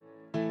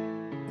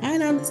I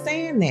didn't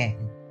understand that.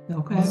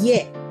 Okay.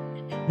 Yet.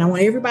 And I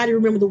want everybody to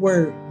remember the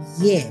word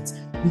yet,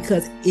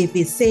 because if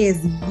it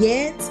says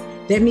yet,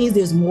 that means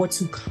there's more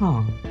to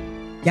come.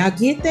 Y'all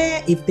get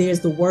that? If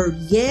there's the word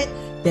yet,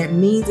 that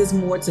means there's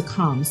more to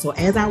come. So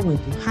as I went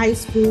through high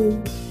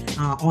school,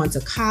 on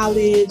to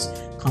college,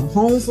 come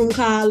home from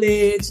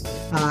college,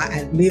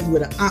 I lived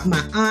with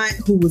my aunt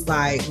who was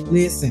like,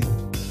 listen,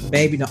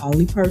 baby, the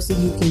only person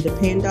you can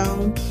depend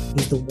on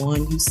is the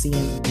one you see in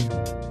the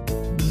mirror.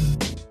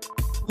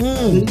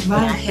 But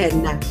I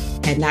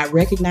had not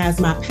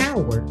recognized my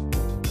power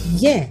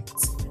yet.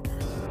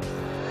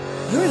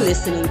 You're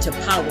listening to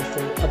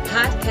Powerful, a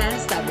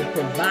podcast that will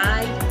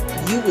provide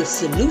you with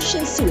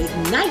solutions to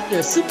ignite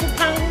your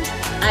superpowers,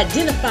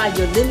 identify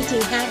your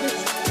limiting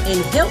habits,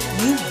 and help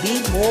you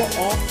be more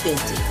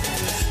authentic.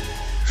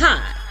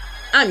 Hi,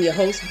 I'm your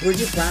host,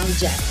 Bridget Brown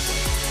Jackson.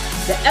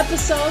 The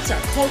episodes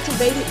are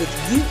cultivated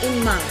with you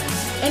in mind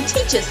and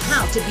teach us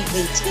how to be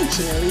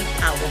intentionally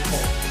powerful.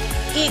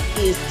 It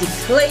is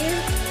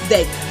declared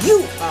that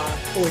you are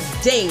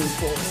ordained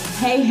for it.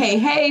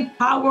 Hey,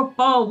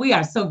 powerful. We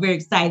are so very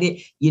excited.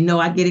 You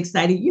know, I get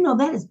excited. You know,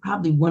 that is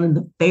probably one of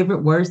the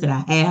favorite words that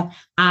I have.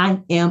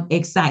 I am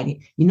excited.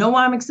 You know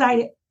why I'm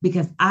excited?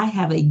 Because I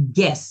have a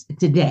guest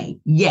today.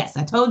 Yes,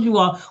 I told you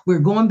all we're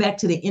going back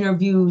to the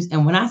interviews.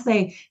 And when I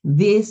say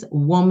this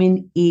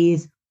woman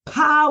is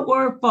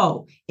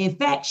powerful, in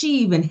fact, she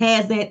even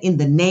has that in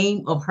the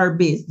name of her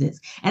business.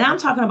 And I'm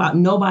talking about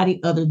nobody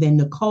other than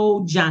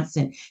Nicole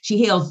Johnson. She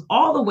hails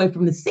all the way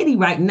from the city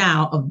right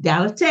now of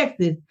Dallas,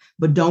 Texas,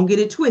 but don't get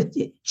it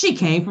twisted. She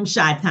came from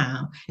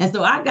Chi-Town. And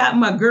so I got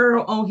my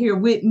girl on here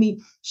with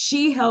me.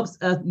 She helps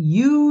us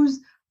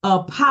use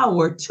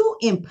power to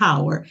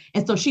empower.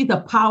 And so she's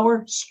a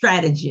power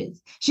strategist.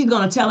 She's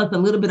going to tell us a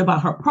little bit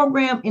about her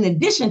program, in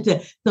addition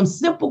to some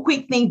simple,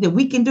 quick things that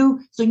we can do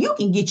so you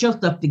can get your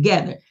stuff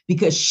together,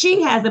 because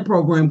she has a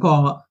program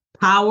called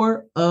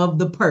Power of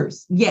the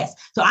Purse. Yes.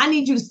 So I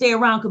need you to stay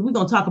around, because we're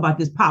going to talk about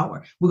this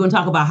power. We're going to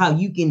talk about how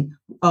you can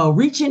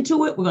reach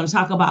into it. We're going to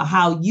talk about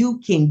how you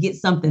can get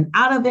something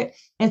out of it,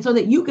 and so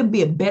that you can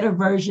be a better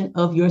version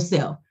of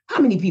yourself. How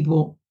many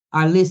people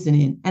are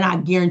listening? And I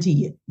guarantee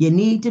you, you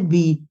need to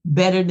be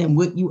better than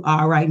what you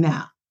are right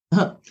now.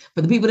 For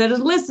the people that is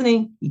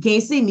listening, you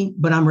can't see me,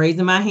 but I'm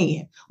raising my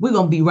hand. We're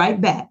going to be right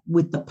back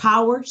with the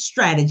power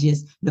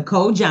strategist,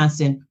 Nicole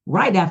Johnson,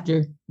 right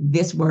after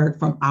this word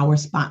from our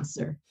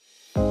sponsor.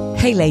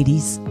 Hey,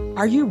 ladies,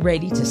 are you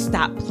ready to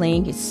stop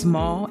playing it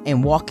small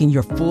and walk in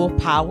your full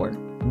power?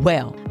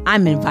 Well,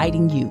 I'm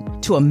inviting you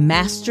to a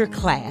master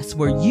class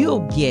where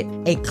you'll get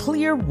a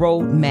clear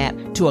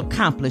roadmap to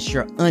accomplish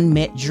your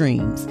unmet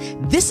dreams.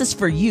 This is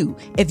for you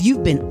if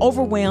you've been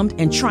overwhelmed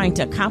and trying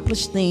to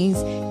accomplish things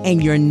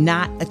and you're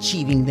not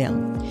achieving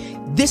them.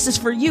 This is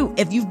for you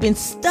if you've been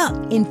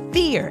stuck in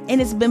fear and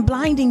it's been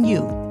blinding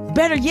you.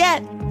 Better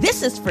yet,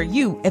 this is for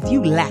you if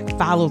you lack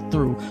follow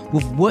through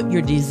with what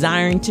you're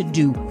desiring to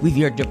do with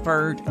your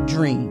deferred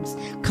dreams.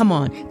 Come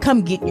on,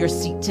 come get your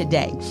seat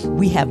today.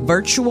 We have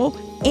virtual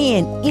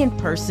and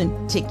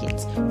in-person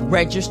tickets.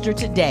 Register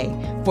today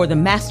for the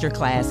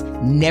masterclass,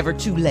 Never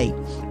Too Late,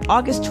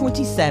 August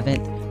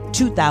 27th,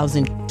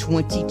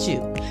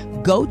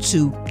 2022. Go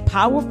to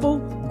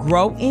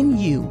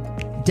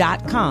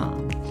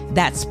powerfulgrowinyou.com.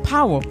 That's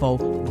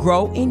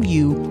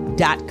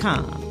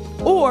powerfulgrowinyou.com.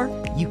 Or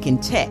you can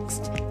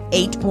text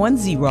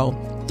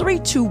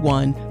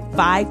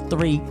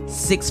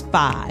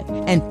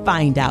 810-321-5365 and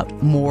find out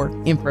more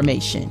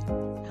information.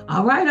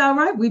 All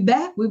right. We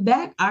back.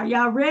 Are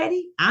y'all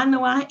ready? I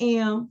know I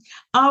am.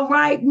 All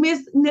right,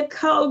 Miss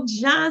Nicole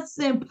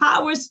Johnson,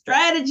 power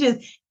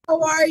strategist. How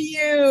are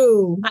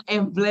you? I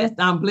am blessed.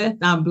 I'm blessed.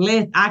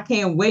 I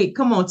can't wait.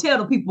 Come on, tell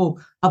the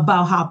people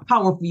about how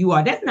powerful you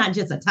are. That's not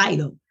just a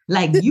title.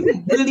 Like, you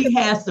really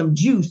have some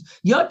juice.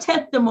 Your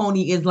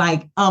testimony is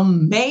like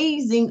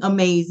amazing. Come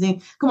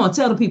on,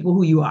 tell the people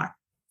who you are.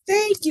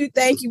 Thank you,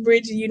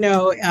 Bridget. You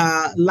know,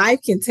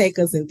 life can take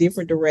us in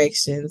different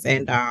directions.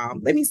 And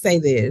let me say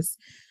this.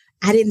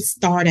 I didn't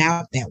start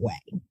out that way.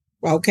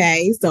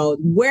 Okay, so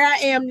where I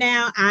am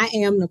now, I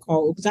am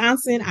Nicole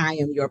Johnson. I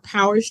am your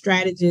power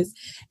strategist.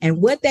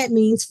 And what that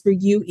means for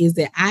you is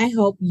that I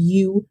help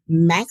you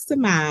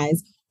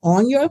maximize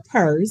on your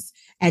purse.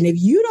 And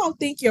if you don't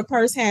think your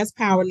purse has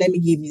power, let me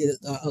give you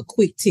a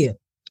quick tip.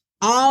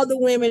 All the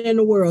women in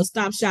the world,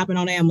 stop shopping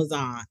on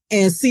Amazon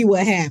and see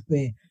what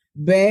happened.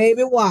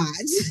 Baby, watch.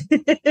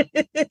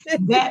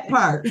 That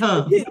part,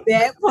 huh?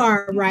 That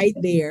part right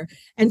there.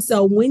 And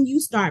so when you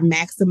start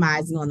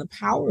maximizing on the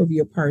power of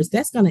your purse,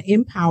 that's going to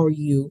empower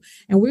you.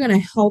 And we're going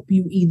to help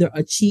you either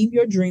achieve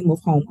your dream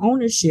of home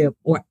ownership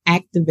or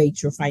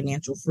activate your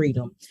financial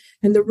freedom.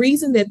 And the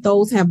reason that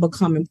those have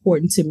become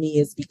important to me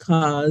is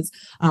because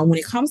when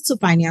it comes to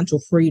financial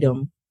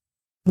freedom,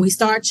 we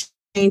start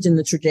changing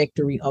the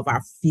trajectory of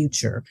our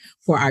future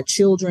for our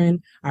children,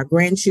 our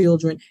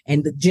grandchildren,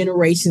 and the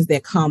generations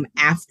that come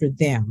after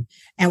them.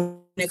 And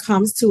when it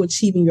comes to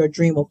achieving your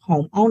dream of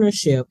home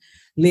ownership,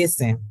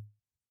 listen,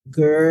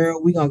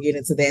 girl, we're going to get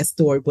into that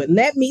story. But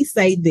let me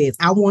say this.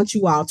 I want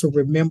you all to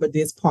remember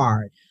this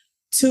part.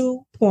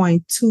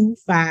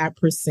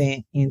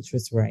 2.25%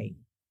 interest rate.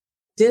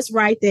 Just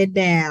write that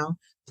down,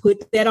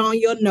 put that on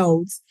your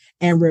notes,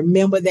 and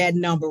remember that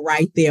number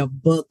right there,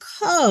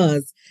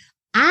 because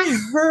I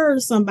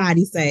heard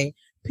somebody say,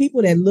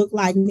 people that look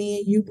like me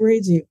and you,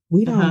 Bridget,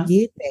 we don't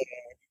get that.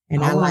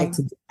 And I like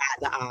to defy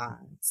the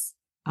odds.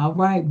 All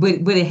right.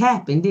 But it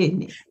happened,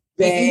 didn't it?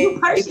 And you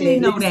personally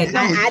know that,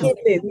 don't I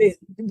didn't.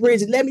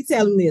 Bridget, let me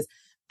tell them this.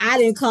 I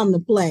didn't come to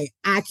play.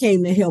 I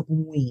came to help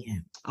them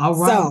win. All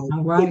right. So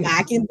if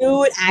I can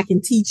do it, I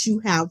can teach you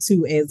how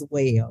to as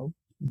well.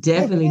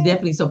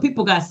 Definitely. So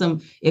people got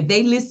if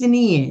they listen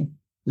in,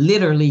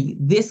 literally,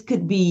 this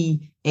could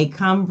be a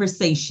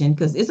conversation,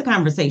 because it's a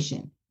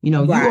conversation. You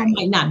know, right. You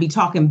might not be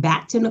talking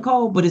back to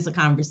Nicole, but it's a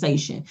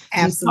conversation.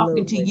 Absolutely. She's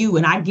talking to you,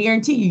 and I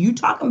guarantee you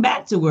talking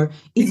back to her,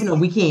 even though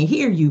we can't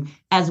hear you,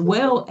 as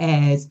well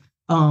as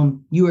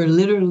you are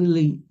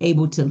literally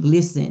able to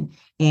listen.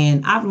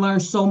 And I've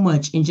learned so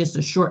much in just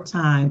a short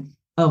time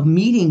of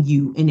meeting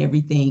you and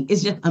everything.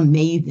 It's just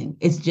amazing.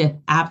 It's just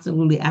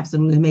absolutely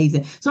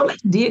amazing. So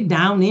let's dig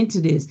down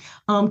into this.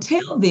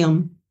 Tell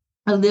them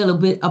a little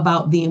bit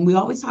about them. We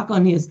always talk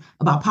on this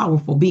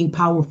about being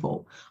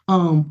powerful.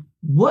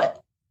 What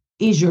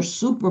is your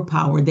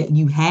superpower that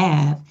you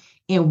have,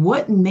 and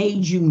what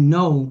made you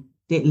know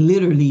that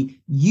literally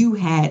you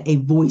had a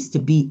voice to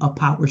be a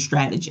power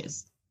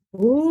strategist?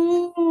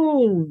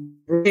 Ooh,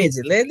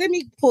 Bridget, let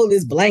me pull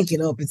this blanket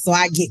up and so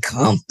I get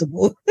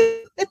comfortable.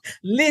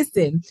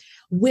 Listen,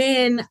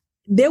 when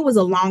there was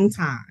a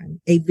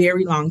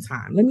very long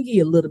time, let me give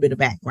you a little bit of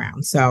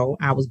background. So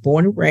I was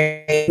born and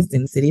raised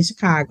in the city of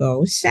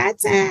Chicago,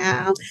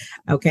 Chi-Town,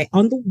 okay,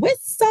 on the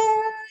west side.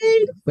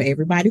 For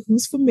everybody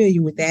who's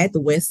familiar with that,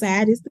 the west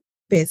side is the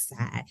best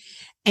side.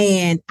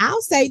 And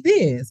I'll say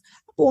this,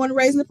 I'm born and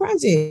raised in the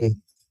project.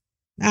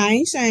 I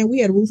ain't ashamed. We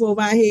had a roof over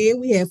our head.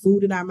 We had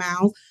food in our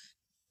mouth.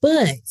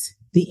 But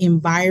the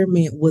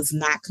environment was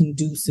not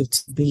conducive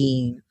to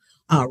being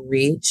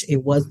rich.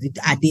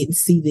 I didn't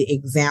see the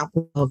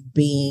example of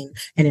being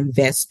an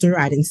investor.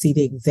 I didn't see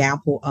the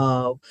example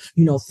of,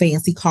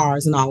 fancy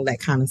cars and all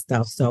that kind of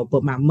stuff.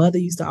 But my mother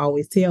used to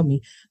always tell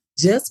me,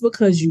 just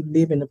because you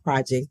live in the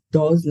project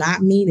does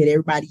not mean that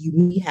everybody you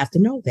meet have to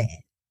know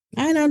that.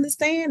 I didn't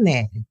understand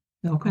that.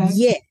 Okay.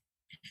 Yet.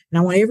 And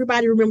I want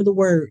everybody to remember the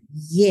word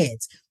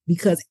yet,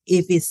 because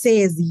if it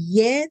says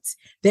yet,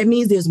 that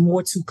means there's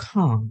more to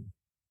come.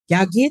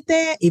 Y'all get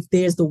that? If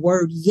there's the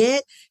word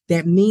yet,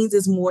 that means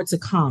there's more to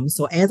come.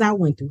 So as I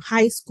went through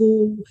high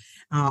school,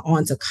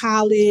 on to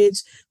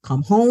college,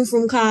 come home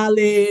from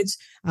college,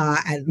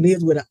 I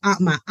lived with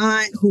my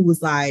aunt who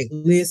was like,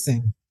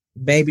 listen,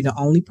 baby, the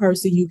only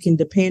person you can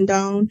depend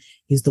on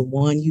is the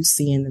one you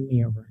see in the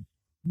mirror.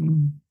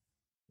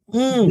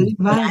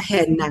 But I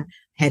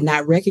had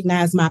not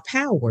recognized my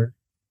power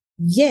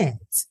yet.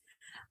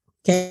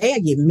 Okay, I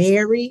get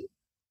married.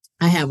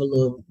 I have a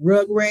little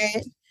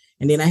rugrat.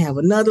 And then I have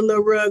another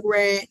little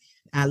rugrat.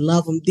 I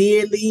love them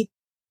dearly.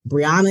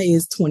 Brianna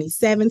is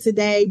 27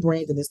 today.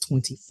 Brandon is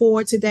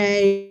 24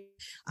 today.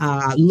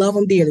 I love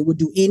them dearly. Would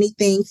do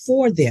anything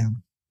for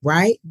them,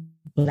 right?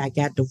 But I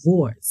got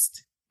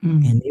divorced.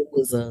 And it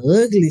was an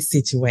ugly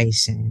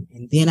situation.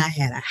 And then I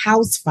had a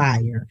house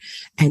fire.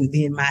 And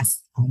then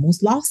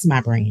almost lost my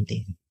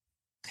Brandon.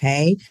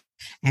 Okay.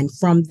 And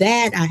from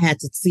that, I had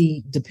to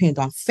depend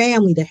on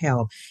family to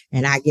help.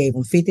 And I gave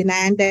them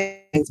 59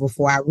 days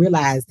before I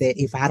realized that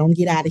if I don't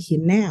get out of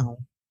here now,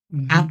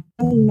 I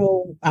don't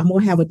know, I'm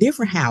going to have a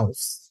different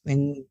house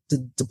and the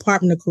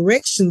Department of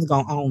Corrections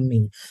going to own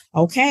me.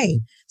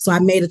 Okay. So I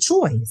made a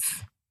choice.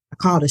 I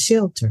called a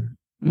shelter.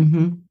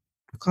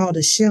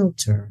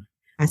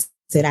 I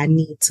said, I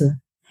need to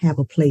have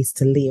a place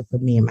to live for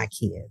me and my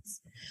kids.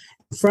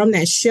 From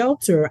that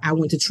shelter, I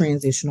went to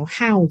transitional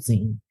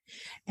housing.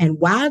 And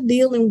while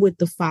dealing with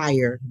the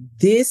fire,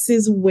 this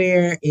is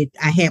where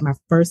I had my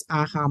first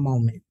aha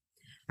moment.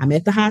 I'm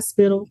at the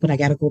hospital, but I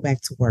got to go back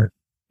to work.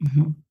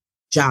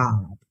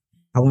 Job.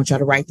 I want y'all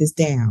to write this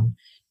down.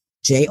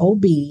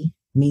 JOB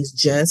means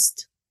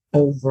just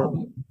over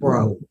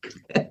broke.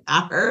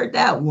 I heard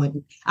that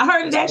one. I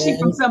heard it actually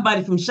from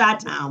somebody from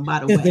Chi-Town, by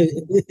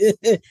the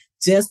way.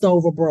 Just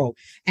over broke.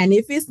 And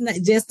if it's not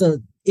just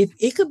if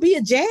it could be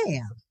a jab,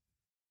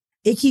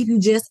 it keep you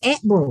just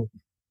at broke.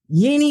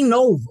 You ain't even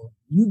over.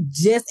 You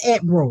just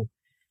at broke.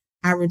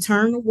 I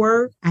returned to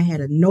work. I had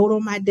a note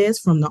on my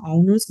desk from the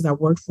owners because I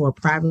worked for a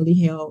privately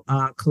held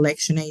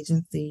collection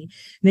agency.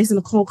 And they said,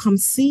 Nicole, come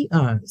see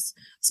us.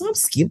 So I'm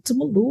skipped to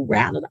Malou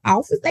around to the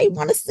office. They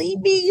want to see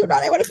me.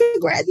 They want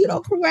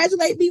to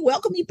congratulate me,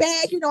 welcome me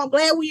back. I'm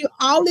glad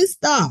all this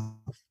stuff.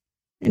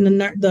 And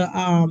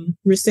the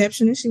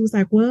receptionist, she was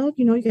like, well,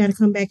 you got to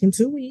come back in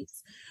 2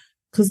 weeks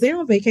because they're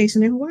on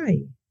vacation in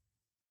Hawaii.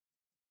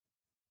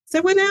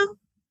 Say, what now?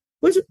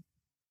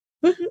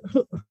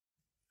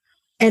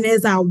 And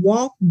as I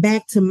walked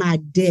back to my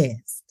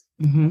desk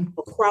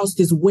across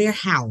this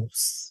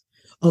warehouse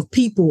of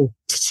people,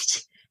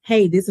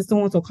 hey, this is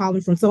so-and-so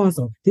calling from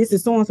so-and-so. This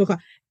is so-and-so.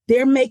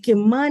 They're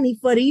making money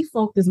for these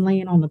folks that's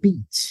laying on the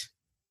beach.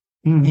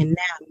 And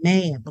now I'm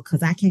mad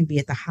because I can't be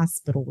at the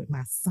hospital with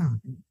my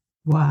son.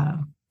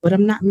 Wow. But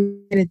I'm not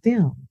mad at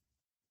them.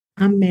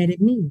 I'm mad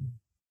at me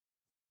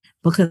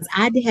because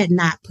I had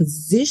not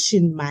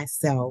positioned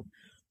myself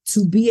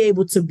to be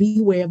able to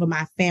be wherever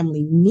my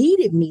family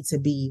needed me to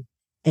be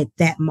at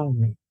that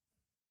moment.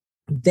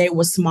 They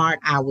were smart.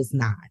 I was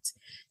not.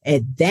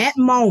 At that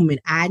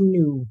moment, I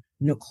knew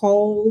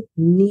Nicole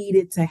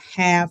needed to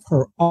have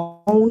her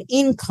own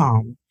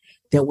income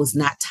that was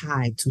not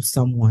tied to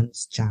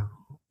someone's job.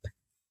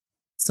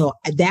 So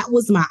that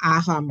was my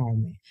aha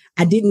moment.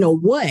 I didn't know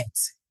what,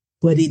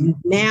 but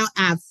now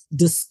I've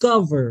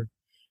discovered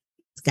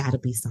it's got to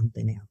be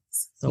something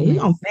else. So we're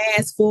going to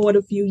fast forward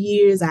a few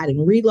years. I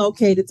done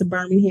relocated to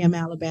Birmingham,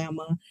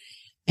 Alabama.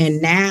 And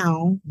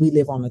now we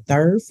live on the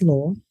 3rd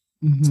floor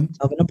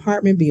of an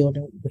apartment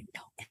building with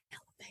no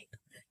elevator.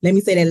 Let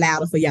me say that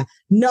louder for y'all.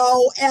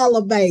 No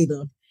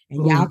elevator.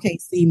 And y'all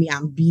can't see me.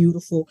 I'm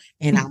beautiful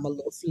and I'm a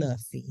little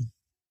fluffy.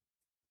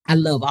 I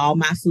love all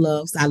my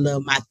fluffs. I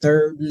love my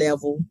 3rd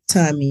level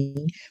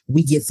tummy.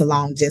 We get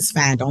along just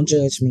fine. Don't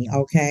judge me,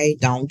 okay?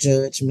 Don't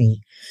judge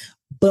me.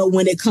 But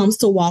when it comes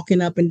to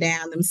walking up and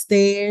down them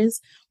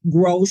stairs,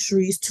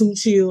 groceries, 2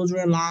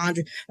 children,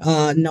 laundry,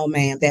 no,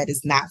 ma'am, that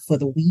is not for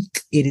the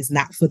weak. It is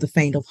not for the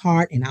faint of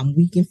heart. And I'm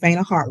weak and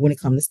faint of heart when it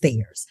comes to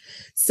stairs.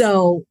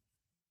 So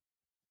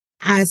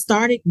I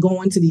started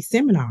going to these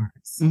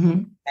seminars.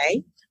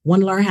 Okay.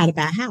 Want to learn how to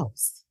buy a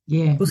house.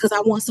 Yeah. Because I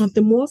want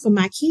something more for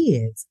my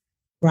kids.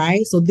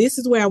 Right. So this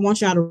is where I want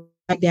y'all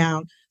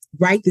to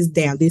write this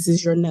down. This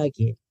is your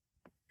nugget.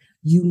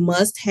 You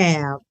must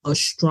have a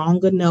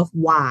strong enough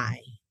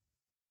why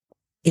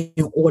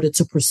in order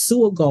to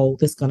pursue a goal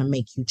that's going to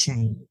make you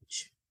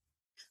change.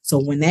 So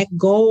when that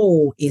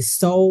goal is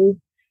so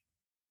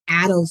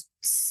out of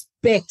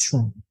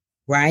spectrum,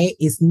 right?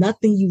 It's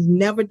nothing you've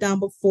never done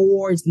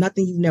before. It's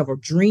nothing you've never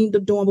dreamed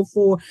of doing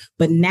before,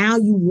 but now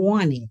you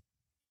want it.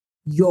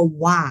 Your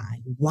why.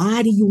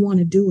 Why do you want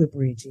to do it,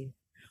 Bridget?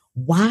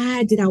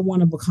 Why did I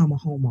want to become a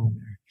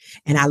homeowner?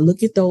 And I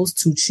look at those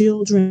 2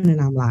 children and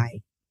I'm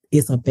like,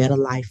 it's a better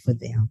life for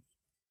them.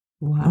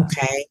 Wow.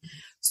 Okay.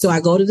 So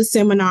I go to the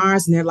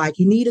seminars and they're like,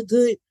 you need a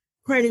good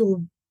credit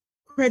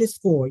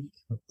score.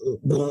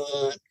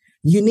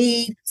 You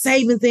need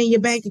savings in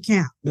your bank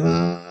account.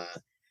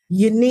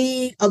 You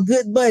need a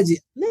good budget.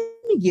 Let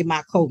me get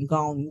my coat and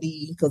go and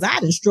leave because I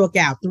done struck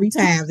out 3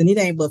 times and it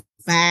ain't but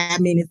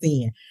 5 minutes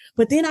in.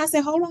 But then I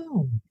said, hold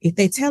on. If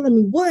they telling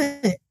me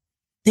what,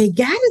 they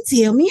got to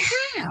tell me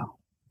how.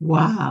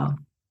 Wow.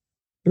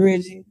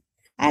 Bridget,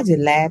 I just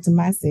lied to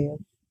myself.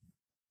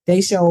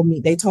 They told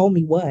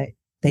me what.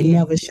 They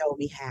never showed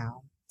me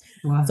how.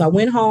 Wow. So I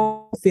went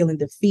home feeling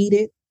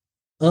defeated,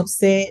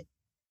 upset.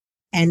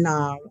 And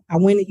I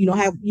went, you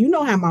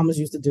know how mamas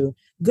used to do.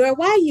 Girl,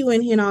 why are you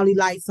in here and all these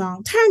lights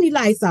on? Turn these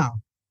lights off.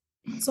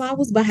 So I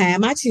was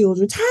behind my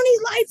children. Turn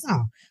these lights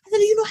off. I said,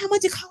 do you know how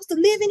much it costs to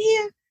live in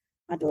here?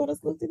 My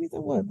daughters looked at me and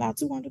said, what, about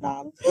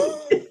 $200?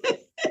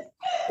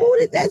 Who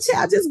did that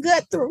child just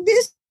gut through?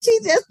 She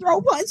just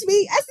throw punch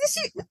me? I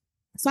said,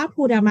 So I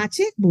pulled out my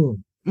checkbook.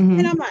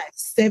 And I'm like,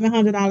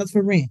 $700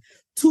 for rent,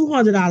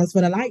 $200 for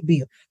the light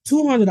bill,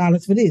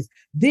 $200 for this.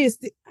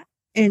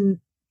 And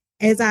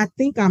as I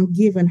think I'm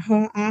giving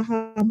her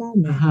aha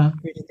moment,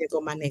 there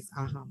go my next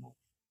aha moment.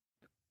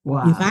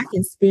 Wow. If I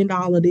can spend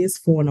all of this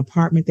for an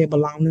apartment that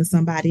belongs to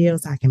somebody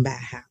else, I can buy a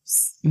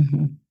house.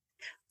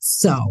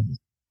 So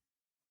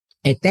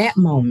at that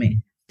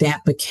moment,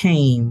 that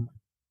became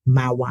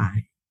my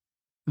why.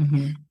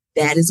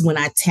 That is when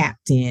I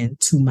tapped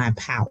into my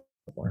power.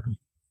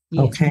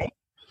 Yeah. Okay.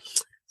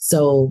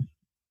 So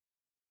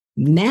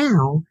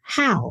now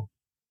how?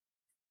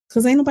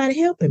 Because ain't nobody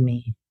helping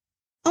me.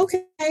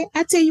 Okay.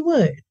 I tell you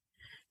what.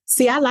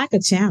 See, I like a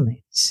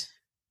challenge.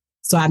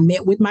 So I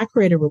met with my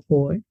credit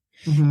report.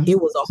 It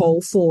was a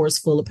whole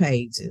forest full of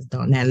pages.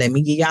 Now, let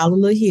me give y'all a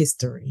little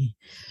history.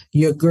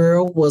 Your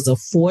girl was a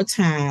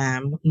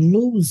 4-time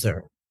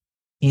loser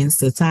in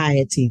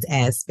society's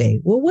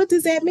aspect. Well, what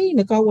does that mean,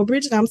 Nicole? Well,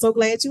 Bridget, I'm so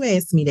glad you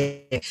asked me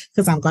that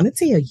because I'm going to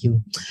tell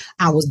you.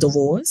 I was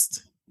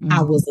divorced.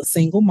 I was a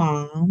single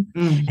mom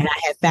and I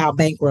had filed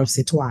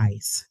bankruptcy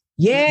twice.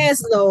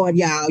 Yes, Lord,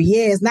 y'all.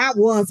 Yes, not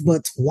once,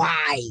 but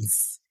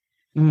twice.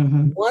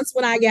 Once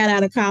when I got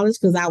out of college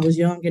because I was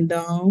young and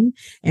dumb.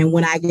 And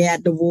when I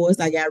got divorced,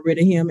 I got rid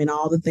of him and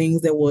all the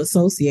things that were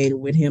associated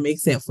with him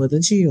except for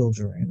the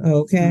children.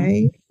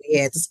 Okay. We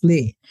had to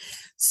split.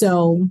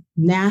 So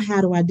now how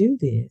do I do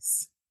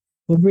this?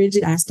 Well,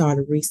 Bridget, I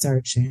started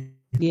researching.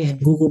 Yeah.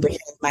 Google became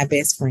my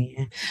best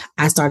friend.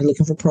 I started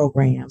looking for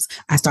programs.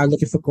 I started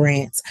looking for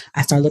grants.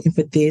 I started looking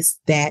for this,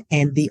 that,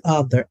 and the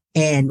other.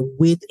 And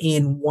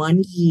within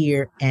 1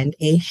 year and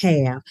a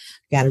half,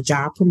 got a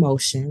job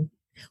promotion,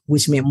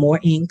 which meant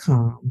more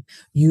income,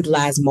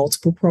 utilized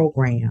multiple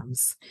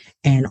programs.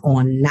 And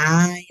on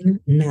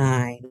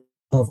 9/9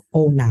 of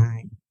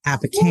 2009, I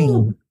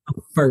became a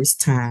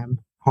first-time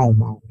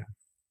homeowner.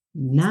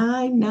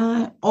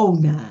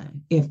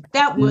 9/9/09. If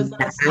that was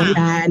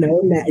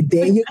 9/9/09,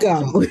 there you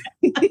go.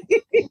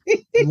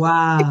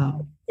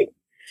 Wow.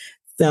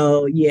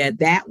 So yeah,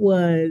 that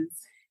was,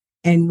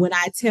 and when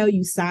I tell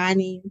you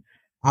signing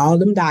all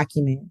them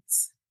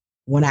documents,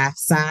 when I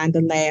signed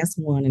the last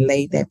one and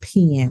laid that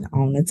pen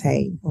on the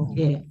table,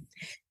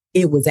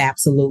 it was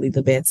absolutely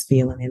the best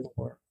feeling in the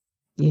world.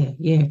 Yeah,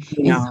 yeah.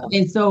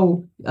 And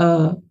so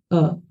how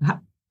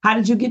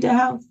did you get the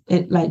house?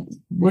 Like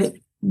what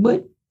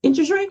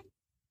interest rate?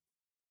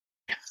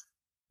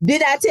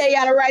 Did I tell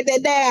y'all to write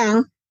that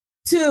down?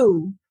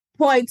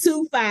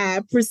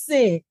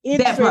 2.25%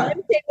 interest rate. Let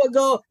me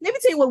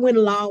tell you what went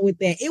along with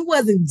that. It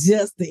wasn't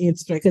just the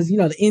interest rate, because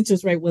the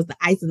interest rate was the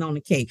icing on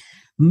the cake.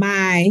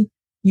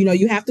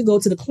 You have to go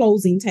to the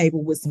closing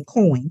table with some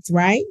coins,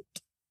 right?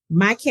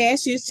 My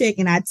cashier's check,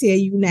 and I tell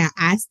you now,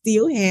 I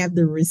still have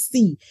the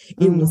receipt.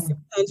 It was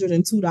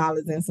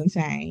 $602 and some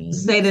change.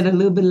 Say that a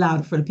little bit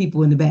louder for the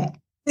people in the back.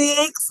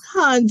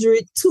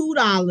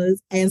 $602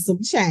 and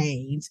some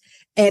change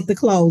at the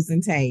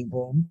closing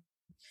table,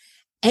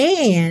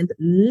 and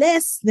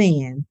less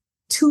than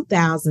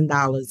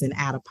 $2,000 in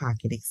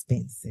out-of-pocket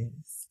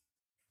expenses.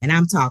 And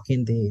I'm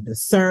talking the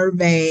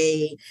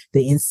survey,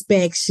 the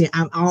inspection,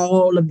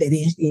 all of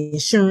the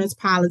insurance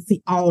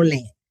policy, all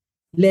that.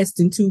 Less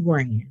than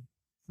 $2,000.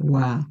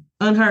 Wow.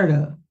 Unheard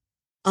of.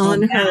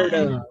 Unheard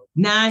of.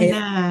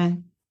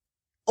 9.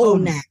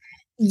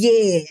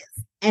 Yes.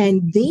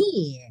 And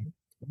then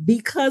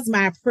because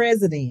our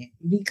president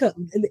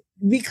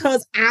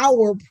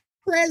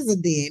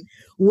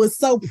was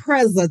so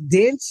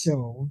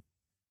presidential,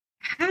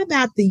 how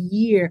about the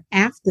year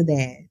after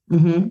that,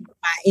 my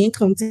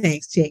income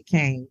tax check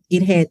came,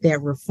 it had that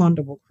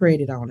refundable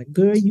credit on it.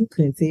 Girl, you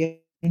couldn't tell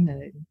me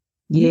nothing.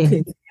 Yeah. You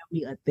couldn't tell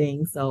me a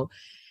thing. So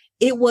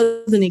it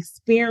was an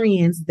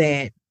experience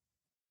that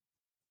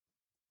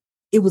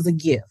it was a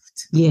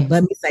gift. Yeah.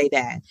 Let me say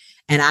that.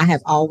 And I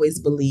have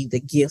always believed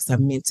that gifts are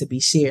meant to be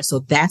shared. So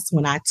that's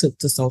when I took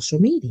to social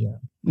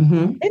media.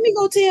 Let me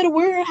go tell the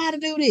world how to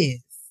do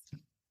this.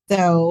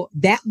 So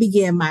that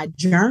began my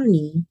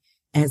journey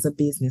as a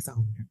business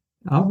owner.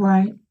 All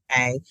right.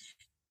 Okay.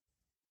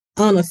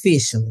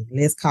 Unofficially,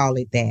 let's call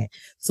it that.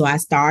 So I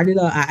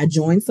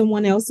joined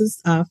someone else's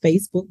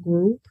Facebook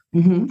group,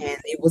 and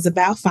it was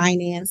about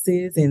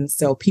finances. And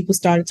so people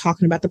started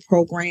talking about the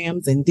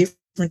programs and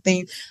different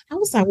things. I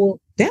was like, well,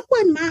 that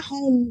wasn't my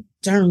home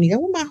journey. That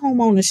was my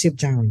home ownership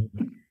journey.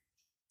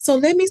 So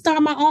let me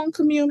start my own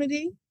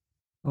community,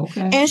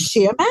 and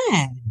share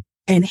mine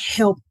and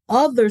help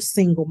other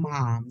single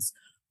moms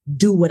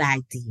do what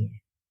I did.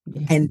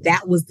 Yeah. And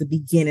that was the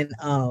beginning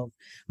of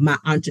my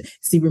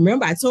See,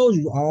 remember I told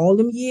you all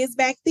them years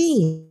back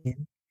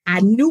then,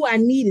 I knew I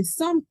needed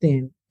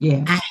something.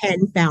 Yeah. I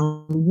hadn't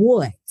found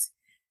what.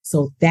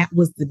 So that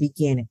was the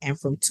beginning. And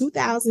from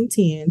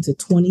 2010 to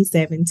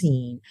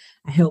 2017,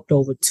 I helped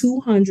over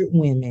 200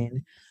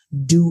 women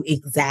do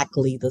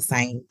exactly the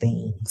same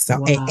thing.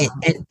 So, wow.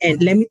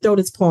 and let me throw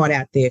this part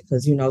out there,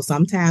 because,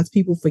 sometimes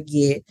people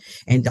forget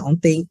and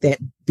don't think that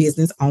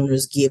business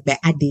owners give back.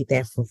 I did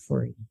that for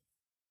free.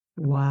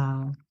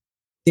 Wow.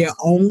 Their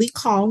only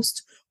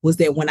cost was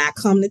that when I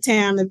come to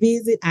town to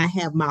visit, I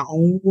have my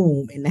own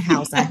room in the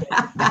house.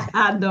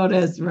 I know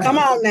that's right. Come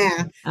on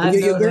now.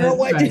 Your girl,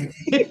 what right.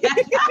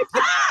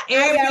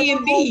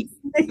 Airbnb.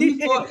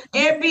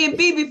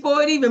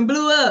 Before it even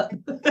blew up.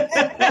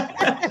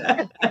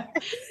 That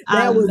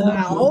was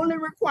my only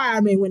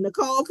requirement. When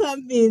Nicole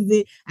come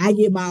visit, I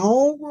get my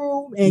own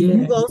room, and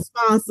you go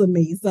sponsor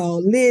me. So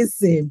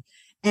listen.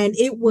 And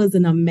it was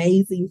an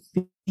amazing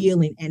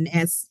feeling. And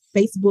as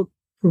Facebook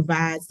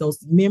provides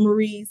those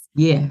memories,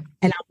 and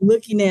I'm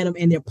looking at them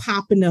and they're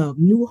popping up,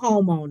 new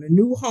homeowner,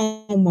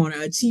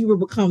 achiever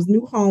becomes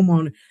new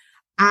homeowner.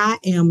 I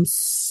am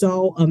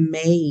so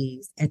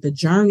amazed at the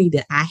journey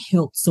that I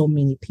helped so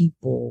many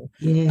people,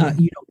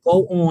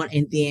 go on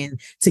and then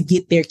to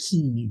get their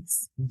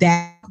keys.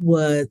 That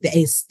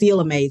is still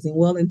amazing.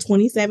 Well, in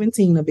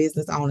 2017, a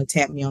business owner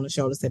tapped me on the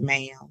shoulder and said,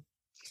 "Ma'am,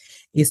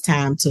 it's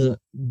time to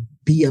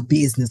be a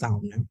business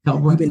owner.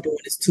 You've been doing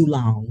this too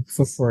long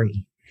for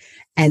free."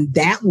 And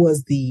that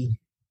was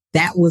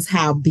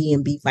how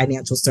B&B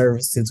Financial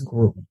Services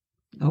grew.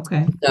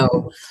 Okay.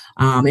 So,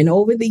 and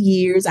over the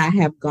years, I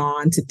have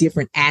gone to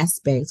different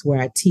aspects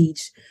where I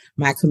teach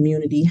my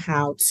community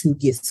how to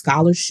get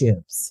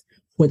scholarships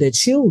for their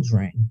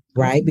children,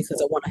 right?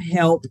 Because I want to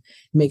help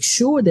make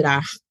sure that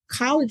our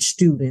college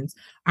students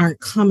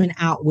aren't coming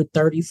out with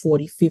 $30,000,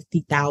 $40,000,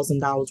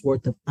 $50,000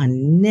 worth of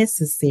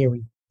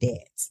unnecessary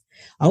debt.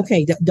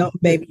 Okay, don't,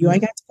 baby, you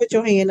ain't got to put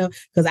your hand up,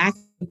 because I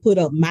can put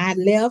up my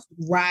left,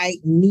 right,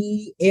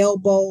 knee,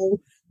 elbow,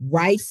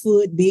 right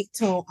foot, big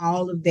toe,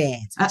 all of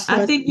that.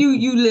 I think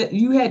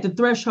you had the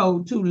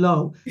threshold too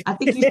low. I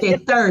think you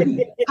said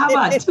 30. How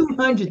about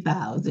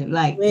 200,000?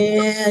 Like,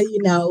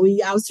 well,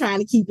 I was trying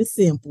to keep it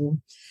simple.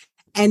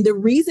 And the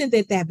reason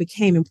that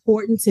became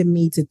important to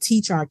me to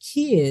teach our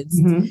kids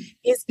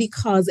is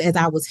because as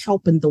I was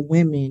helping the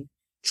women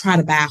try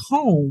to buy a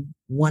home,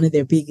 one of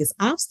their biggest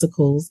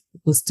obstacles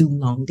was student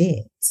loan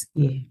debt.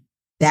 Yeah.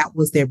 That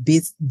was their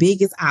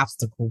biggest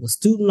obstacle, was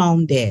student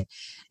loan debt.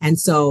 And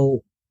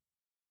so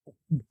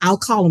I'll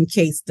call them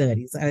case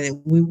studies.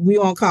 We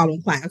won't call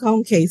them clients. I call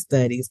them case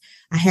studies.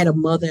 I had a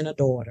mother and a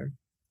daughter.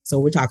 So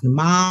we're talking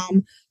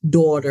mom,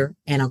 daughter,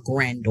 and a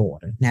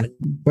granddaughter. Now the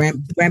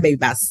grandbaby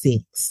about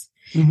 6.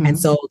 Mm-hmm. And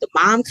so the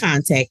mom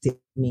contacted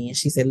me and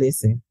she said,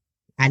 listen,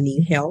 I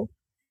need help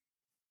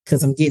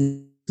because I'm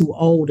getting too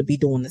old to be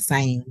doing the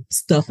same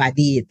stuff I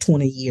did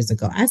 20 years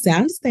ago. I said, I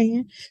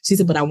understand. She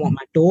said, but I want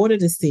my daughter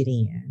to sit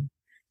in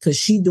because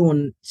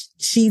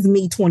she's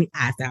me 20.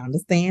 I said, I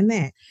understand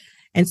that.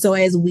 And so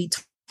as we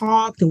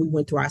talked and we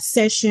went through our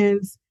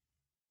sessions,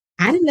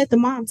 I didn't let the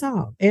mom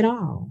talk at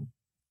all.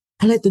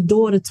 I let the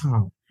daughter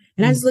talk.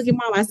 And I just looked at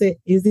mom. I said,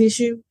 is this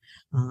you?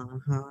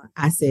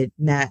 I said,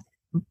 now,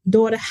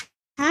 daughter,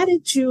 how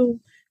did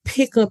you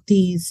pick up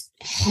these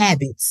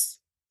habits?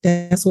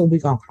 That's what we're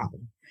going to call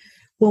them.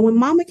 Well, when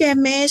mama got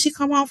mad, she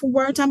come home from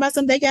work talking about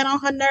something they got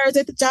on her nerves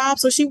at the job.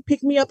 So she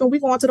picked me up and we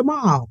going to the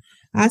mall.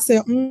 I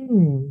said,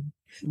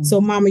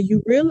 So mama,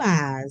 you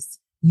realize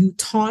you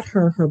taught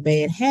her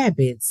bad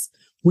habits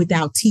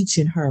without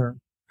teaching her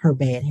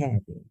bad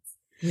habits.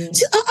 Yeah.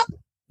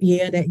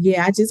 She,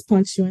 I just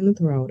punched you in the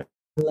throat.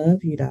 I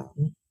love you though.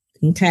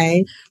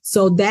 Okay.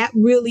 So that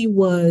really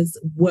was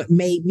what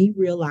made me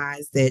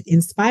realize that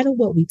in spite of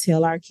what we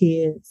tell our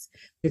kids,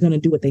 they're going to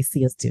do what they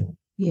see us do.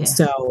 Yeah.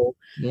 So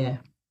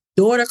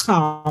daughter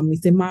called me,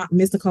 said,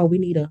 Miss Nicole, we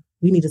need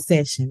a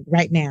session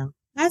right now.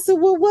 I said,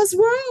 well, what's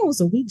wrong?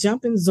 So we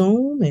jump in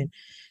Zoom and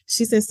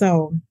she said,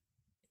 so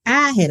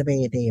I had a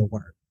bad day at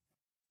work.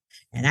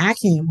 And I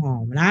came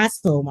home and I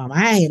told mom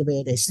I had a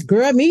bad day. She said,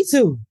 girl, me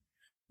too.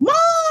 Mom!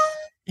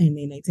 And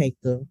then they take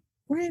the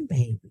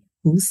grandbaby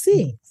who's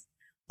 6,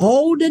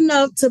 old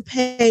enough to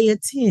pay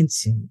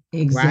attention.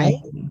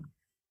 Exactly. Right?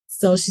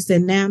 So she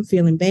said, now I'm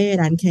feeling bad.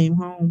 I came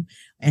home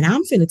and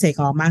I'm finna take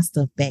all my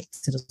stuff back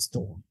to the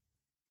store.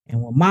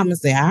 And when mama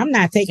said, I'm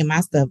not taking my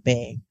stuff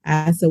back,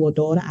 I said, well,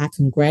 daughter, I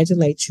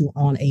congratulate you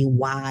on a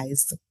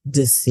wise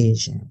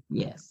decision.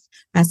 Yes.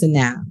 I said,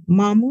 now,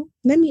 mama,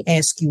 let me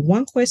ask you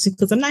one question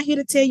because I'm not here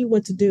to tell you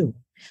what to do.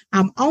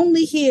 I'm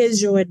only here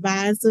as your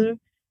advisor,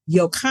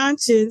 your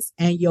conscience,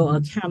 and your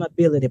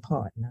accountability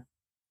partner.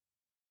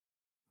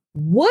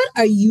 What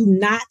are you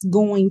not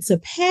going to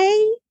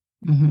pay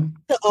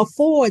to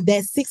afford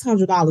that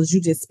 $600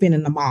 you just spent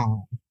in the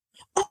mall?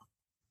 Oh.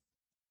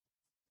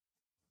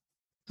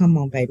 Come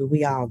on, baby.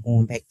 We all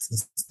going back to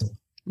the store.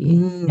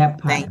 Yeah,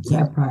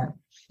 that part.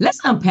 Let's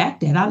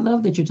unpack that. I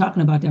love that you're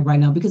talking about that right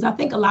now because I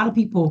think a lot of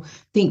people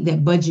think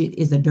that budget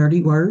is a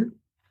dirty word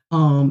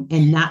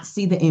and not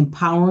see the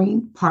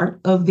empowering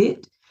part of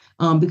it.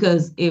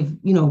 Because if,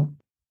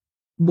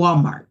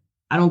 Walmart,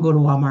 I don't go to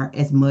Walmart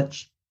as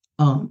much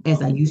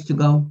as I used to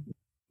go.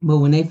 But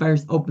when they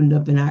first opened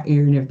up in our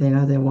area and everything,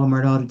 I was at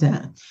Walmart all the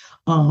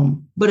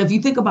time. But if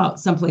you think about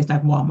someplace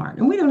like Walmart,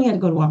 and we don't have to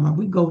go to Walmart,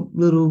 we go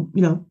little,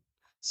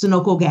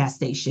 Sunoco gas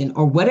station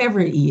or whatever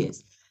it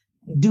is.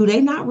 Do they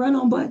not run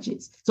on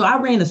budgets? So I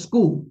ran a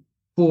school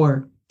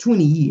for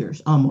 20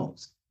 years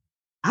almost.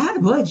 I had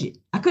a budget.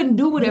 I couldn't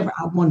do whatever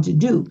I wanted to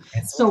do.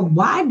 So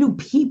why do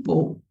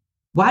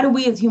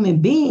we as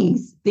human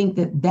beings think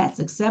that that's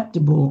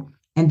acceptable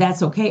and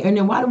that's okay? And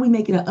then why do we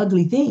make it an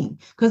ugly thing?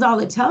 Because all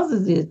it tells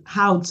us is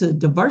how to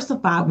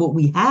diversify what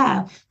we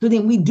have. So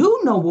then we do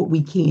know what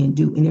we can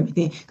do and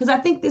everything. Because I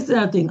think this is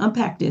another thing,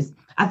 unpack this.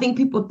 I think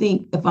people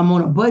think if I'm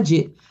on a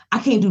budget, I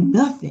can't do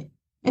nothing.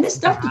 And there's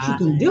stuff that you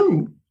can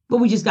do. But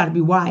we just got to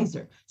be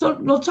wiser. So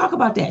we'll talk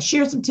about that.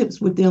 Share some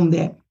tips with them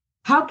that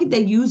how could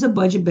they use a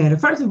budget better?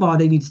 First of all,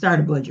 they need to start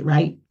a budget,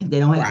 right? If they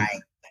don't have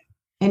it.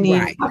 And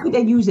then how could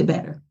they use it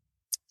better?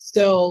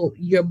 So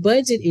your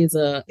budget is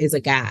a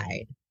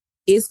guide.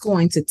 It's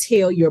going to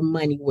tell your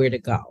money where to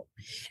go.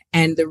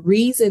 And the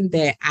reason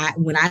that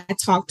when I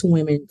talk to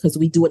women, because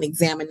we do an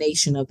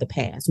examination of the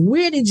past,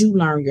 where did you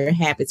learn your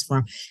habits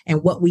from?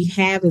 And what we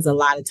have is a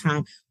lot of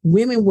time,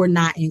 women were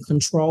not in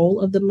control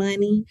of the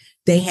money.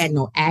 They had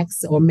no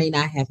access or may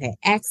not have had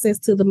access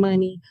to the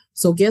money.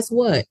 So guess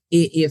what?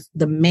 If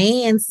the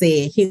man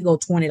said, here go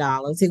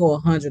 $20, here go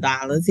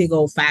 $100, here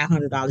go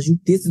 $500,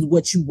 this is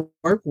what you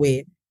work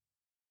with,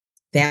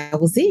 that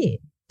was it.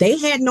 They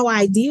had no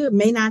idea,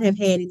 may not have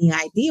had any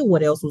idea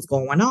what else was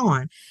going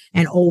on.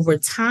 And over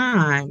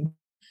time,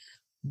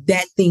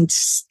 that thing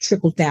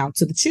trickles down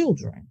to the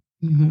children,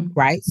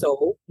 right?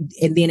 So,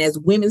 and then as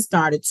women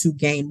started to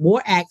gain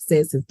more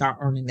access and start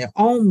earning their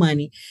own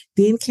money,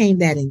 then came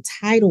that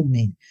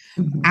entitlement.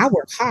 I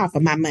work hard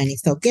for my money.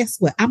 So guess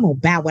what? I'm going to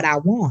buy what I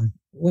want.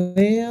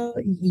 Well,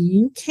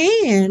 you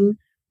can,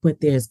 but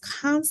there's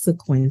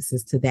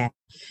consequences to that.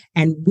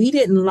 And we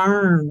didn't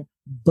learn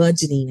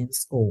budgeting in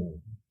school.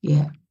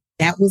 Yeah.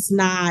 That was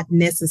not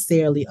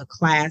necessarily a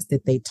class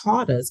that they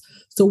taught us.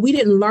 So we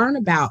didn't learn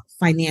about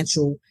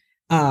financial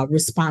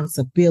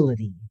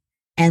responsibility,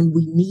 and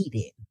we need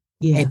it.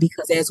 Yeah. And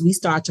because as we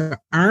start to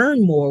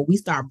earn more, we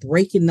start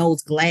breaking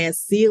those glass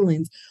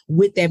ceilings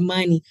with that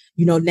money.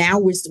 Now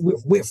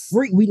we're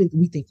free. We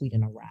think we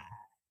didn't arrive.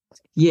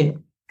 Yeah.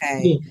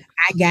 Okay. Yeah.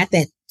 I got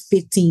that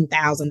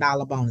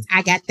 $15,000 bonus.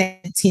 I got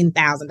that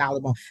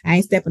 $10,000 bonus. I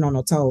ain't stepping on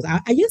no toes.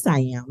 Yes, I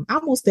am. I'm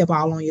gonna step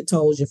all on your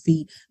toes, your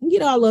feet, and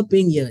get all up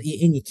in your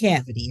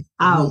cavity.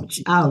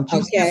 Ouch! Ouch!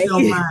 Okay,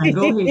 don't mind.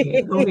 Go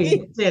ahead. Go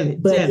ahead. Tell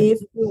it. But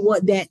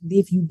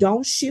if you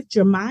don't shift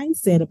your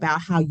mindset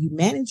about how you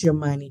manage your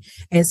money,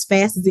 as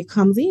fast as it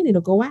comes in,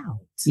 it'll go out.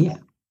 Yeah.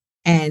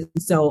 And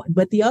so,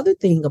 but the other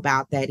thing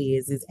about that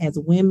is as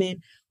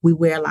women, we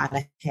wear a lot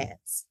of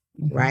hats,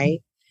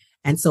 right?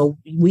 And so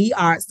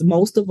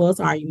most of us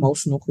are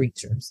emotional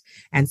creatures.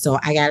 And so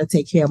I got to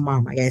take care of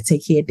mama. I got to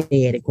take care of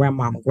daddy,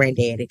 grandmama,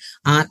 granddaddy,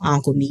 aunt,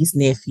 uncle, niece,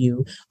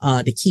 nephew,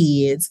 the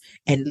kids.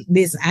 And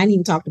listen, I ain't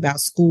even talked about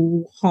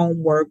school,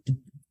 homework,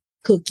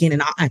 cooking,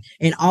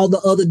 and all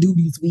the other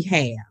duties we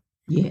have.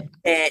 Yeah.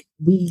 That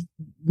we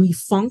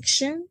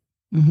function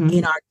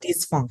in our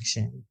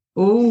dysfunction.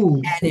 Oh.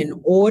 And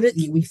in order,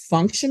 we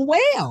function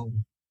well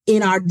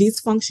in our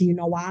dysfunction. You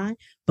know why?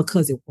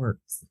 Because it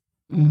works.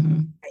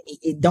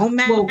 It don't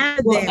matter.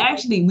 Well,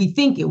 actually, we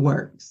think it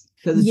works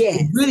because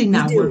it's really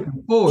not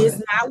working for us.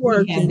 It's not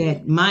working. We have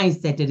that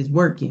mindset that it's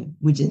working,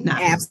 which is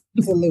not.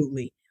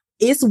 Absolutely.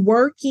 It's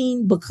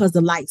working because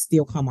the lights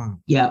still come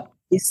on. Yep.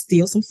 It's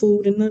still some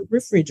food in the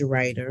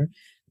refrigerator,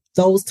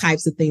 those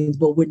types of things,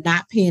 but we're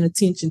not paying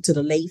attention to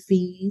the late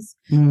fees,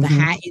 the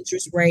high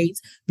interest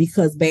rates,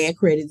 because bad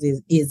credit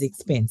is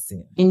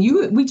expensive. And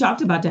we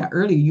talked about that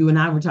earlier. You and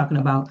I were talking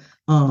about,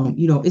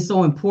 it's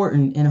so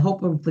important, and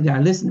hopefully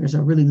our listeners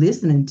are really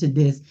listening to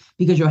this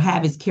because your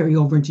habits carry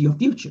over into your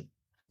future.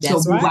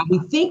 That's right. While we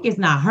think it's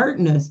not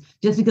hurting us,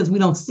 just because we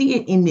don't see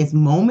it in this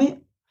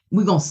moment,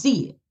 we're going to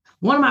see it.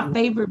 One of my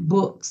favorite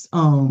books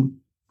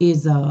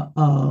is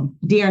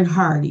Darren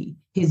Hardy,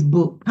 his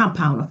book,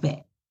 Compound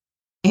Effect.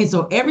 And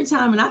so every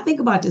time, and I think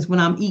about this when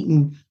I'm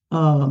eating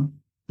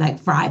like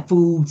fried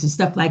foods and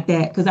stuff like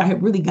that, because I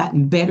have really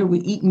gotten better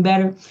with eating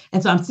better.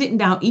 And so I'm sitting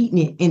down eating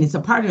it. And it's a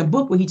part of the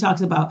book where he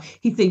talks about,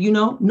 he said,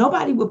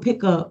 nobody would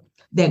pick up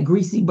that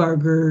greasy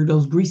burger,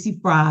 those greasy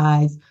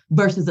fries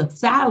versus a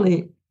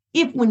salad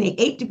if when they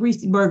ate the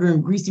greasy burger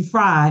and greasy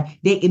fry,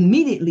 they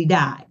immediately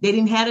died. They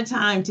didn't have the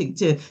time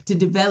to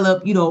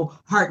develop,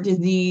 heart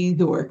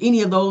disease or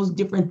any of those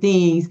different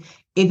things.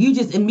 If you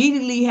just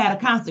immediately had a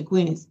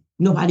consequence,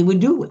 nobody would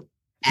do it.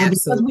 But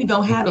because we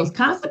don't have those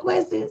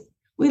consequences,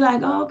 we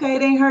like, oh, okay,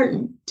 it ain't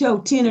hurting till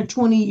 10 or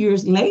 20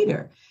 years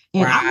later.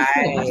 And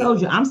I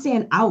told you, I'm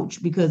saying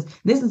ouch, because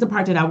this is the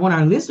part that I want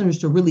our listeners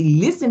to really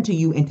listen to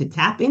you and to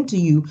tap into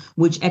you,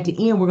 which at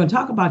the end, we're going to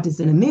talk about this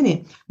in a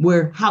minute,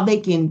 where how they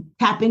can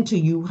tap into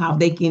you, how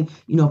they can,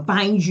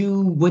 find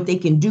you, what they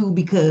can do,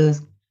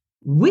 because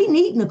we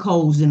need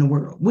Nicoles in the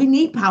world. We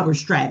need power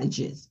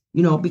strategists,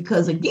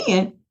 because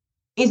again,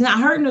 it's not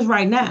hurting us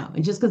right now.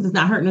 And just because it's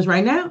not hurting us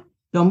right now,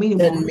 don't mean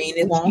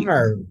it won't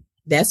hurt.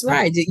 That's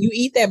right. You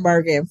eat that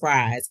burger and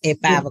fries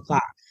at 5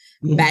 o'clock.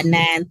 Yeah. By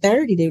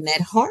 9:30, then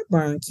that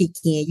heartburn kick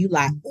in. You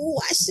like,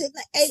 oh, I shouldn't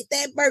have ate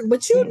that burger.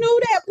 But you knew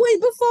that way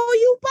before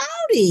you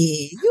bought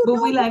it.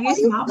 But we like,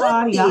 it's my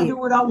body. I do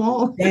what I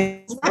want.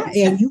 That's right.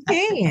 And you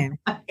can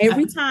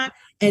every time.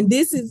 And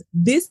this is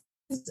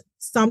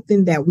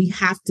something that we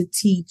have to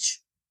teach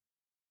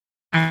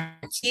our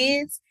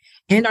kids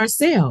and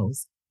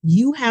ourselves.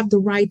 You have the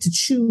right to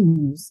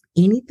choose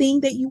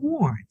anything that you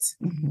want,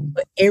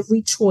 but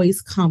every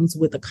choice comes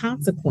with a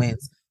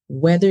consequence,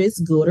 whether it's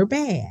good or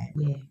bad.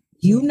 Yeah.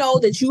 You know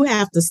that you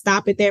have to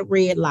stop at that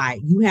red light.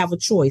 You have a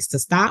choice to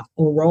stop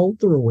or roll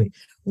through it.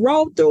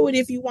 Roll through it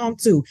if you want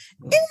to.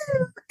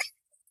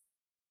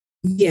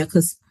 Yeah,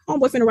 because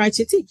homeboy finna write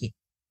your ticket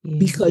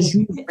because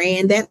you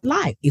ran that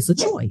light. It's a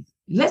choice.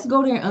 Let's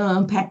go there and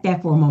unpack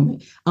that for a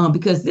moment,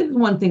 because this is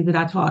one thing that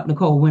I taught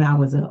Nicole when I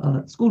was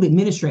a school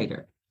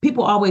administrator.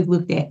 People always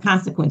looked at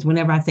consequence.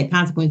 Whenever I say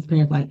consequence,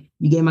 parents like,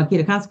 you gave my kid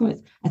a consequence?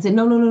 I said,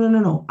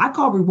 no. I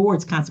call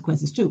rewards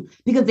consequences too,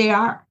 because they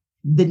are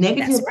the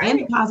negative and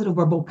the positive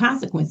are both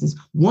consequences.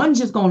 One's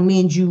just going to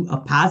lend you a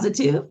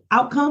positive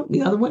outcome.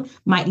 The other one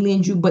might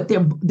lend you, but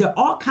they're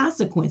all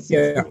consequences.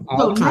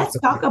 Let's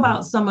talk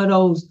about some of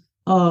those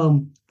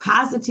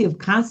positive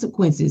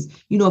consequences.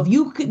 If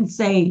you couldn't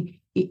say,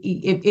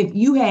 if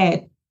you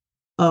had,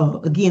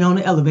 again, on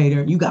the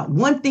elevator, you got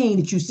one thing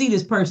that you see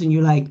this person,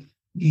 you're like,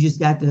 you just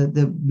got to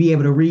be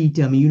able to read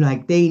them. And you're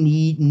like, they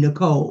need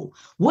Nicole.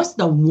 What's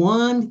the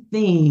one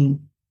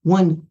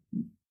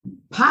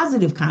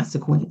positive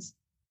consequence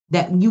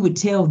that you would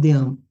tell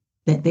them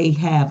that they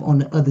have on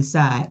the other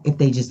side if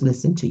they just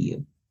listen to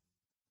you?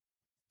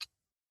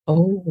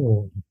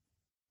 Oh,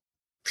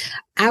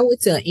 I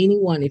would tell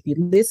anyone, if you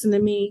listen to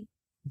me,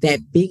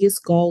 that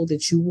biggest goal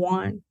that you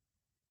want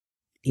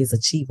is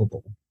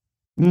achievable.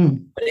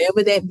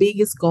 Whatever that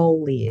biggest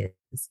goal is,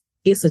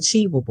 it's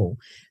achievable.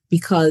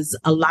 Because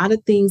a lot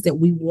of things that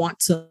we want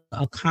to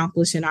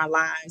accomplish in our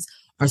lives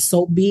are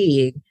so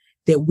big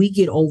that we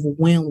get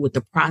overwhelmed with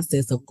the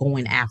process of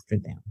going after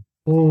them.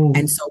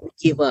 And so we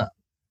give up.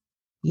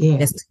 Yeah,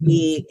 that's too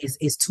big.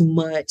 It's too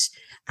much.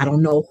 I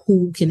don't know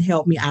who can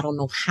help me. I don't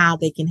know how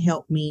they can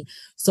help me.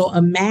 So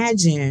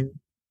imagine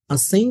a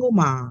single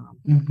mom,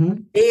 Mm-hmm.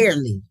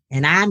 barely,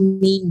 and I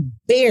mean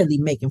barely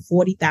making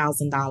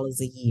 $40,000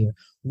 a year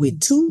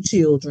with 2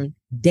 children,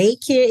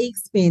 daycare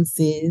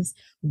expenses,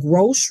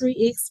 grocery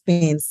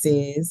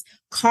expenses,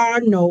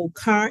 car note,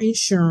 car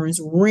insurance,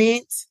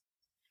 rent,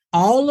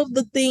 all of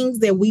the things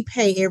that we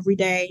pay every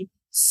day,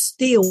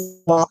 still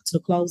walk to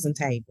the closing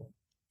table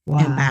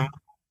and buy. Wow.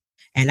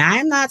 And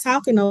I'm not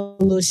talking a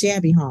little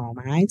shabby home.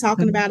 I ain't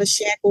talking about a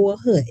shack or a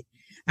hut.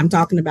 I'm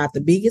talking about the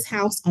biggest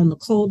house on the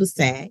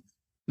cul-de-sac,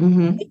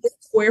 Mm-hmm.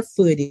 biggest square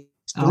footage,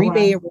 All 3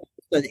 right.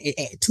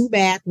 bedrooms, 2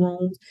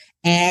 bathrooms,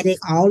 attic,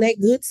 all that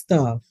good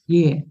stuff.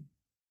 Yeah.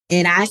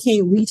 And I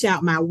can't reach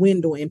out my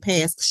window and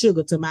pass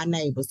sugar to my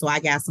neighbor, so I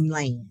got some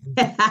land.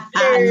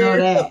 I know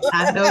that.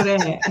 I know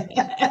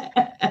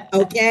that.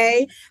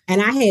 Okay.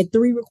 And I had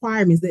 3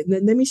 requirements.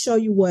 Let me show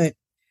you what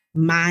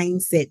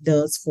mindset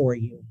does for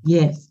you.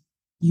 Yes.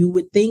 You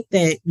would think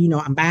that,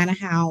 I'm buying a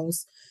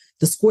house,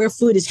 the square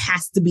footage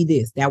has to be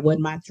this. That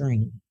wasn't my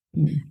dream.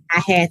 Mm-hmm.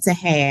 I had to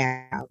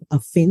have a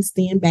fenced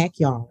in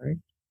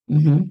backyard.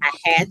 Mm-hmm. I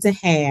had to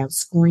have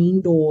screen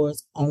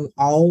doors on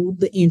all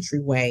the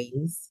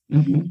entryways.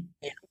 Mm-hmm.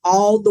 And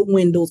all the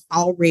windows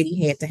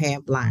already had to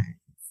have blinds.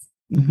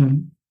 Mm-hmm.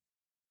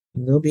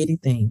 Little bitty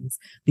things,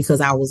 because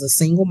I was a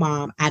single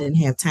mom. I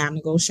didn't have time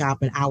to go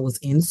shopping. I was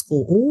in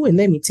school. Oh, and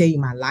let me tell you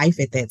my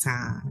life at that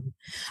time.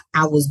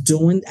 I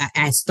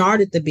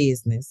started the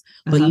business,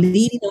 but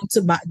leading up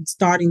to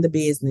starting the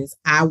business,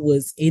 I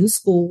was in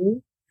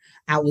school.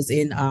 I was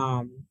in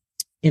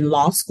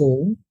law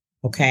school.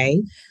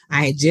 Okay.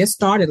 I had just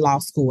started law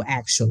school,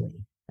 actually.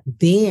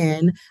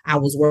 Then I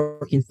was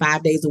working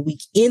 5 days a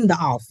week in the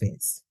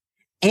office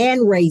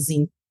and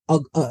raising a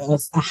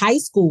high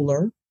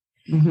schooler.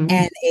 Mm-hmm.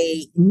 And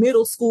a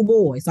middle school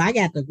boy. So I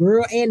got the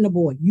girl and the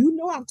boy.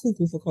 I'm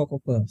cuckoo for Cocoa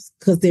Puffs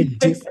because they're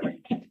different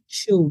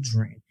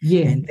children.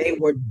 Yeah. And they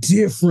were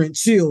different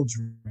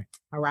children.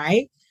 All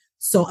right.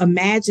 So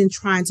imagine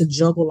trying to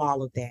juggle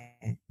all of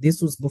that.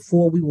 This was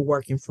before we were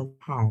working from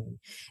home.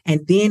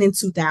 And then in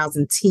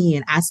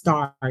 2010, I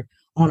started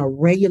on a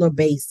regular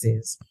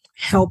basis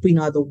helping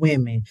other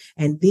women.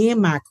 And then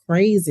my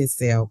crazy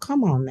self,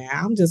 come on now,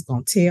 I'm just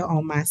going to tell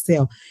on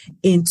myself.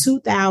 In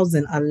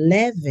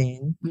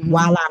 2011,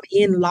 while I'm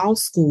in law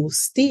school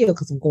still,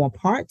 because I'm going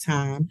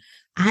part-time,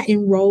 I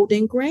enrolled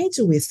in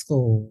graduate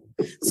school.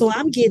 So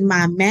I'm getting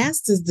my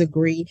master's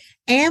degree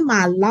and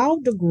my law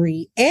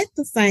degree at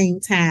the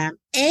same time.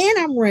 And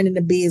I'm running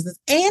the business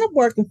and I'm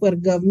working for the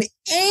government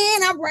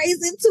and I'm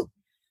raising 2.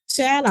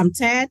 Child, I'm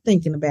tired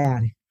thinking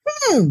about it.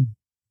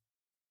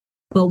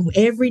 But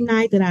every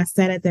night that I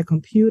sat at that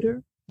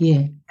computer,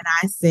 and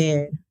I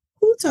said,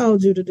 who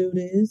told you to do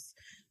this?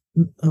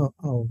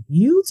 Oh,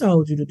 you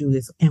told you to do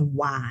this. And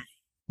why?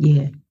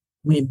 Yeah.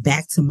 Went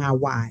back to my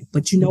why.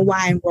 But you know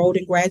why I enrolled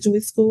in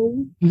graduate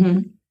school? Mm-hmm.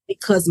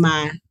 Because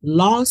my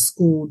law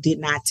school did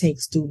not take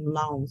student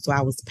loans. So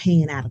I was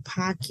paying out of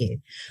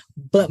pocket.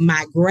 But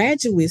my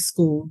graduate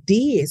school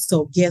did.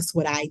 So guess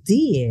what I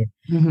did?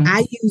 Mm-hmm.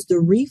 I used the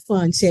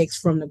refund checks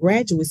from the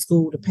graduate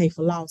school to pay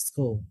for law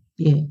school.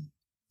 Yeah.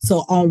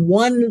 So on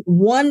one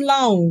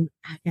loan,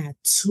 I got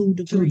 2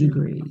 degrees. 2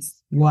 degrees.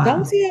 Wow.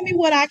 Don't tell me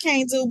what I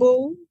can't do,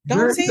 boo.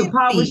 Don't tell the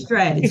power me.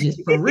 strategist,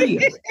 for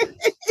real.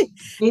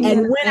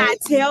 And when I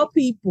tell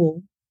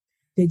people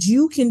that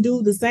you can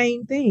do the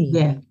same thing,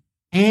 yeah,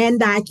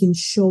 and I can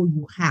show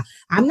you how.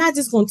 I'm not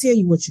just going to tell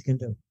you what you can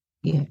do.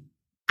 Yeah.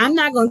 I'm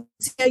not going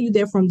to tell you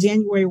that from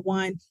January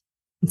 1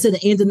 to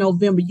the end of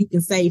November, you can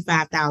save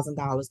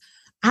 $5,000.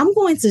 I'm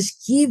going to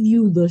give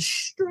you the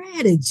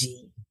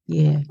strategy.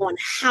 On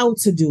how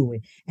to do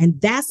it. And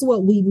that's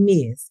what we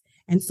miss.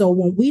 And so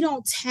when we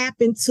don't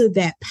tap into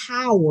that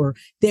power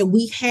that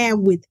we have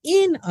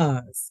within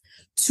us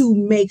to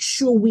make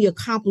sure we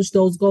accomplish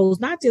those goals,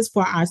 not just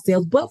for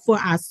ourselves, but for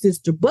our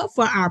sister, but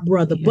for our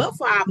brother, but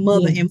for our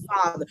mother and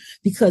father.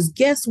 Because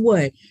guess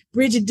what,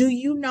 Bridget, do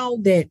you know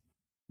that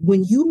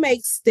when you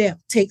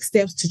take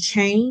steps to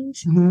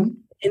change,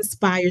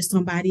 inspire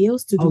somebody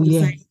else to do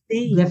the same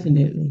thing?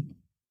 Definitely.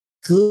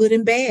 Good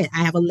and bad.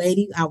 I have a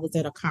lady, I was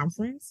at a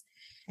conference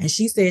and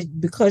she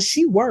said because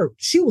she worked,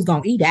 she was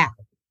going to eat out.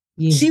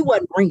 Yeah. She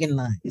wasn't bringing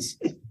lunch.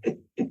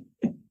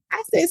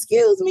 I said,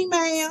 excuse me,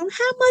 ma'am,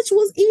 how much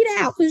was eat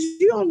out? Because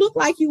you don't look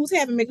like you was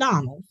having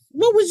McDonald's.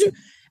 What was your,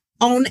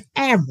 on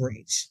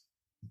average,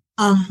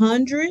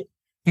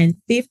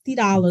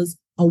 $150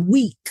 a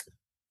week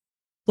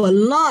for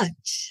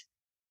lunch.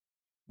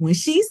 When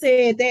she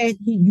said that,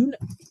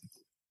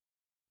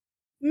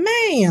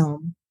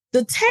 ma'am,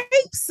 the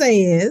tape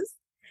says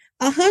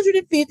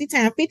 150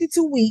 times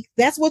 52 weeks.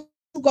 That's what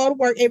you go to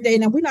work every day.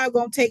 Now, we're not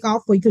going to take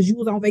off for you because you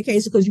was on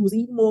vacation, because you was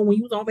eating more when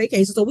you was on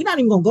vacation. So we're not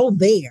even going to go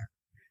there.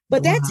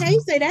 But that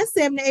tape say that's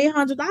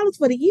 $700-800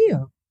 for the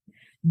year.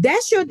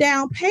 That's your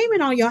down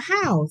payment on your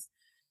house.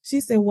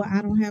 She said, well,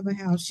 I don't have a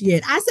house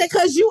yet. I said,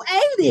 because you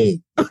ate it.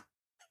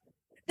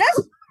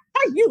 That's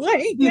why you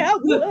ain't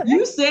got one.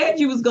 You said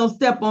you was going to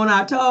step on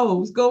our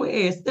toes. Go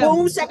ahead.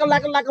 Boom, shaka,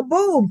 like a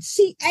boom.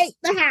 She ate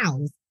the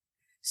house.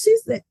 She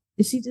said,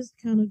 she just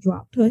kind of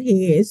dropped her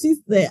head. She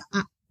said,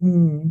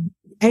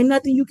 Ain't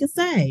nothing you can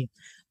say.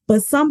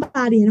 But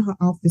somebody in her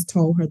office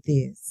told her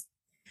this.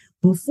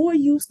 Before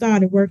you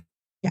started working,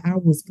 I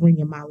was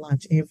bringing my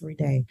lunch every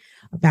day.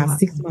 About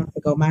 6 months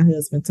ago, my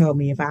husband told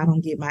me if I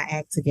don't get my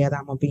act together,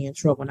 I'm going to be in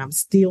trouble. And I'm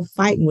still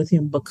fighting with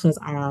him because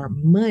our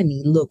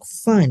money look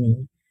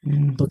funny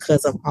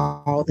because of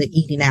all the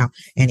eating out.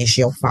 And it's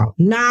your fault.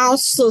 Now,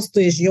 sister,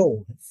 it's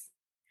yours.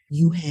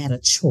 You had a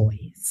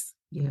choice.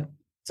 Yeah.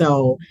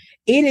 So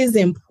it is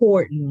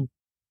important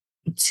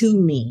to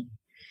me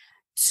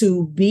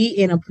to be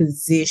in a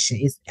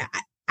position.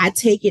 I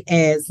take it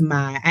as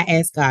I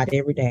ask God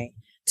every day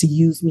to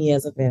use me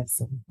as a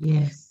vessel.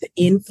 Yes. To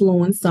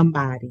influence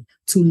somebody,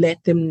 to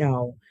let them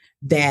know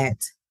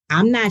that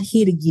I'm not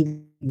here to give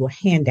you a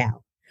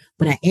handout,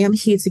 but I am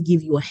here to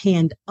give you a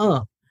hand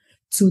up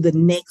to the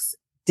next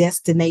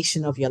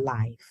destination of your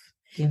life.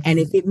 Yes. And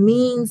if it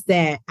means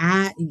that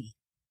I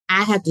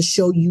have to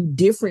show you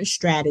different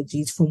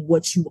strategies from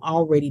what you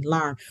already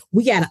learned.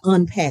 We got to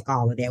unpack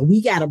all of that.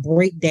 We got to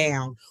break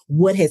down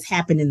what has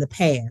happened in the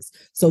past.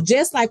 So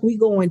just like we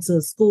go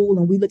into school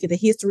and we look at the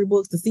history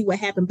books to see what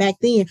happened back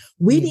then,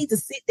 we need to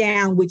sit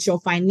down with your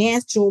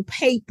financial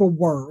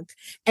paperwork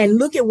and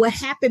look at what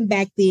happened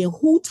back then.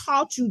 Who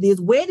taught you this?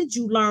 Where did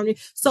you learn it?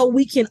 So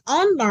we can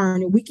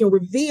unlearn it. We can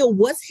reveal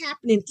what's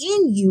happening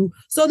in you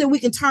so that we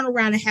can turn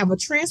around and have a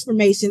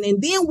transformation.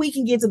 And then we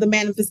can get to the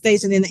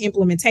manifestation and the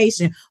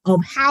implementation of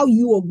how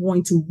you are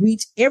going to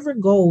reach every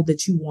goal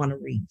that you want to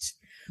reach.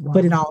 Wow.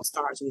 But it all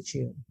starts with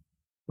you.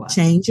 Wow.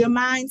 Change your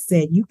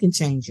mindset. You can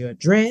change your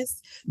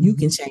address. You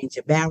can change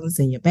your balance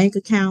in your bank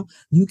account.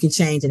 You can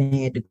change and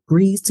add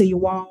degrees to your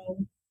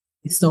wall.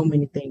 There's so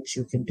many things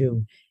you can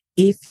do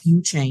if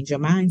you change your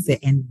mindset.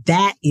 And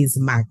that is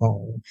my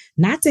goal.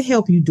 Not to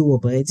help you do a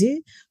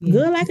budget.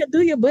 Girl, I could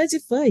do your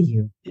budget for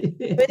you.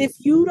 But if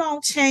you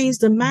don't change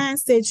the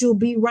mindset, you'll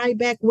be right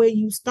back where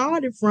you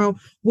started from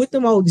with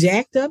them old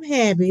jacked up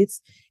habits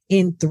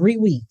in 3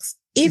 weeks.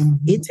 If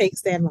it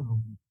takes that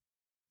long.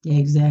 Yeah,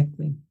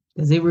 exactly.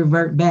 Because it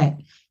revert back.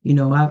 You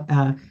know,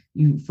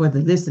 you for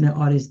the listening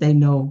audience, they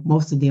know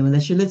most of them,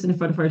 unless you're listening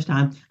for the first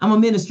time. I'm a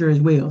minister as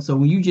well. So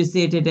when you just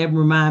said that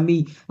remind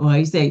me, well,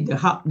 you say the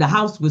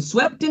house was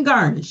swept and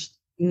garnished.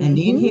 And then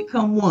here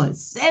come one,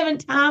 7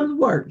 times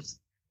worse.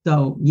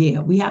 So yeah,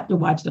 we have to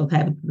watch those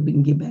habits so we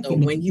can get back. So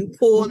when you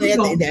pull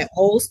that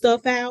old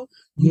stuff out,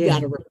 you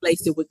got to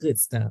replace it with good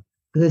stuff.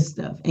 Good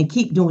stuff, and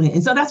keep doing it.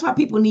 And so that's why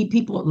people need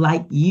people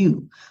like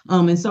you.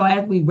 And so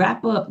as we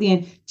wrap up,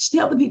 then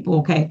tell the people,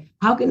 okay,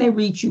 how can they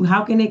reach you?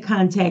 How can they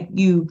contact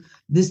you?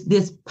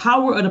 This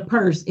power of the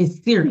purse is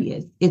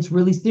serious. It's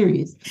really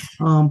serious.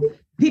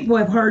 People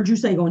have heard you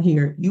say on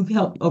here, you've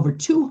helped over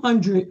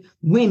 200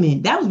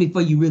 women. That was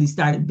before you really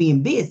started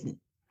being business.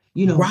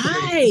 You know,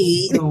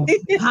 right. So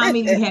how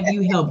many have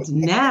you helped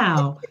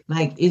now?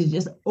 Like, it's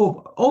just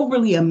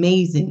overly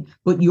amazing.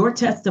 But your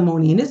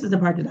testimony, and this is the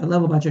part that I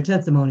love about your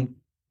testimony.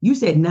 You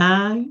said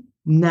 09.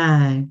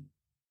 And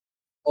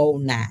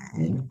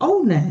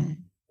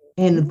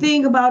the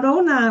thing about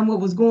 09,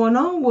 what was going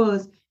on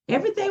was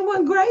everything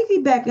wasn't gravy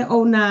back in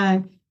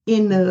 09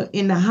 in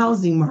the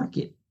housing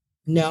market.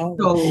 No.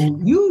 So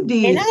you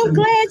did. And I'm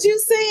glad you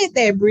said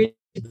that, Britt,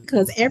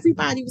 because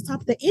everybody was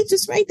talking the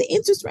interest rate.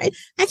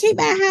 I can't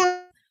buy a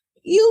house.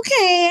 You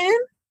can.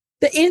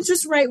 The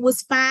interest rate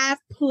was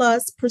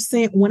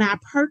 5+% when I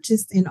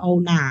purchased in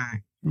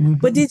 09.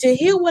 But did you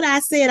hear what I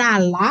said? I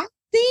locked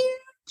in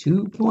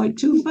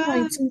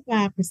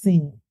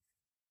 2.25%.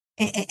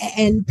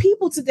 And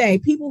people today,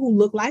 people who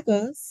look like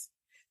us,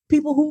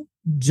 people who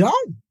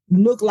don't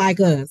look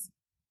like us,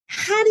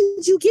 how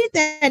did you get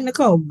that,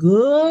 Nicole?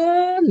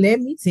 Good.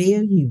 Let me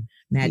tell you.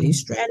 Now,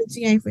 this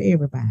strategy ain't for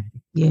everybody.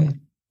 Yeah.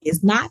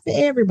 It's not for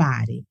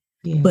everybody,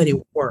 but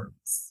it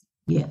works.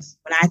 Yes.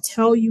 When I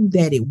tell you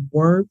that it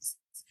works,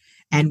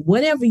 and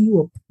whatever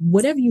you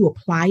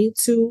apply it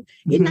to,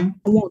 it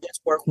won't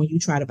just work when you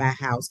try to buy a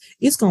house.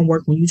 It's going to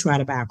work when you try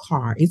to buy a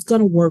car. It's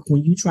going to work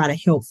when you try to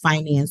help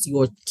finance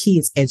your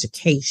kids'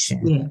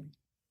 education. Yeah.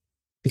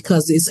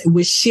 Because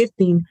we're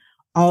shifting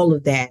all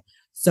of that.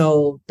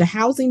 So the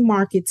housing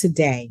market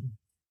today,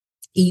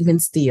 even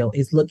still,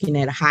 is looking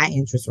at a high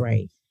interest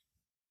rate.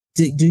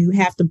 Do you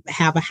have to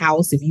have a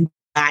house if you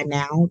buy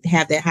now to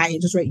have that high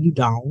interest rate? You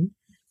don't.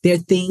 There are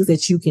things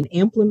that you can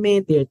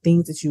implement. There are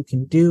things that you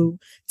can do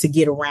to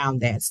get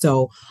around that.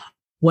 So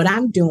what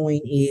I'm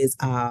doing is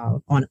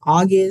on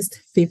August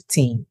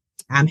 15th,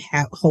 I'm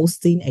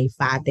hosting a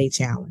 5-day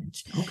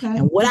challenge. Okay.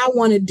 And what I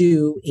want to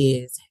do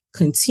is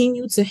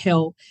continue to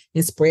help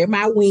and spread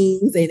my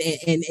wings and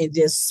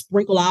just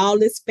sprinkle all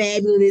this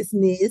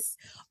fabulousness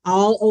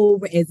all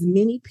over as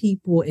many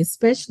people,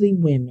 especially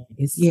women,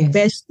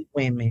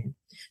 women,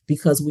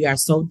 because we are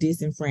so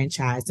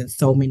disenfranchised in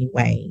so many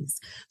ways.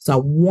 So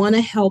I want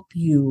to help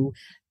you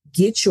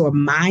get your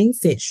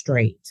mindset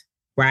straight,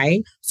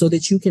 right? So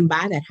that you can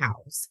buy that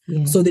house,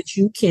 so that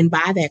you can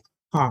buy that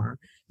car,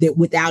 that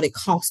without it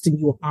costing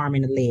you an arm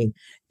and a leg.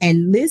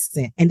 And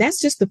listen, and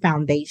that's just the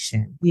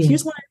foundation.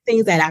 Here's one of the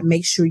things that I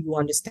make sure you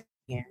understand.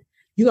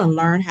 You're going to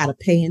learn how to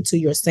pay into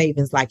your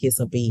savings like it's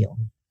a bill.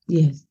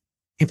 Yes.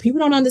 And people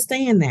don't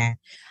understand that.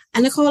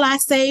 And Nicole, I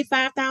saved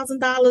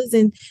 $5,000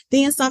 and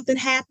then something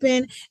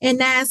happened and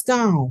now it's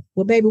gone.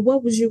 Well, baby,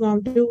 what was you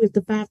going to do if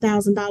the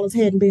 $5,000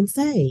 hadn't been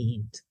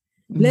saved?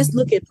 Mm-hmm. Let's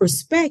look at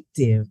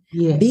perspective.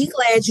 Yeah. Be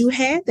glad you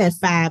had that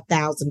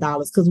 $5,000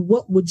 because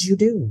what would you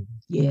do?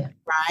 Yeah.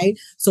 Right.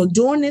 So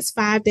during this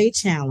 5-day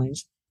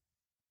challenge,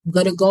 I'm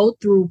going to go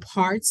through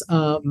parts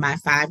of my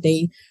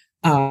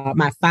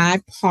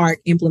 5-part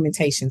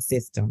implementation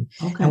system.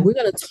 Okay. And we're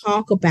going to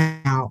talk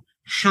about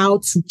how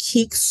to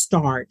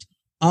kickstart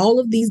all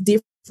of these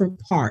different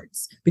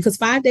parts, because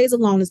 5 days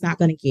alone is not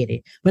going to get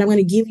it. But I'm going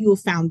to give you a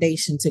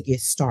foundation to get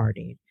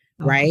started,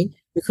 right?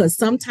 Because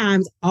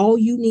sometimes all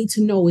you need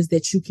to know is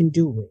that you can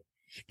do it.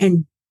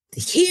 And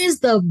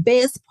here's the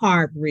best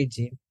part,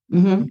 Bridget.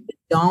 Mm-hmm. You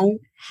don't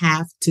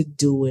have to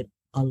do it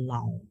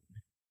alone.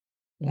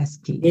 That's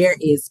key. There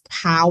is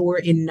power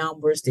in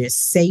numbers. There's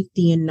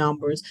safety in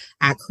numbers.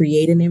 I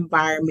create an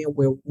environment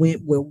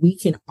where we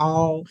can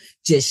all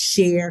just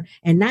share,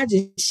 and not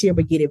just share,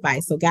 but get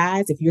advice. So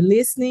guys, if you're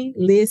listening,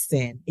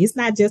 listen. It's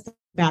not just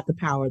about the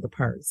power of the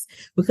purse,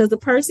 because the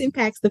purse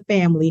impacts the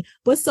family,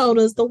 but so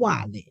does the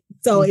wallet.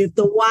 So if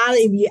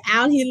you're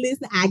out here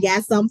listening, I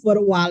got something for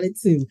the wallet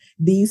too.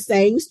 These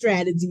same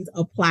strategies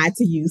apply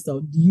to you.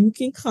 So you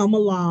can come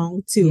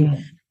along too. Yeah.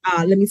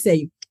 Let me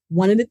say,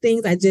 one of the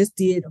things I just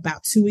did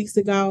about 2 weeks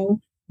ago,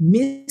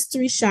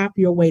 mystery shop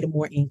your way to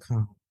more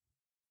income.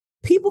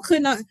 People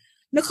could not,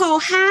 Nicole,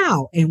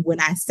 how? And when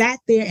I sat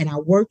there and I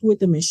worked with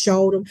them and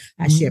showed them,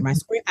 I shared my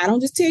screen. I don't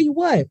just tell you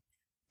what,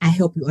 I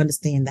help you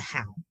understand the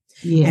how.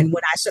 Yeah. And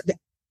when I showed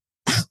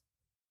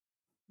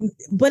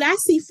but I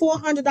see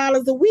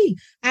 $400 a week.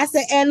 I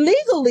said, and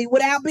legally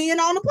without being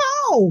on the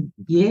phone.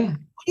 Yeah.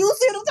 You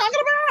see what I'm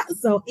talking about?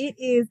 So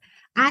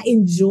I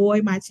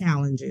enjoy my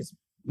challenges.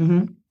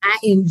 Mm-hmm. I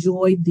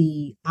enjoy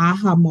the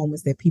aha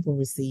moments that people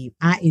receive.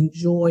 I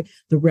enjoy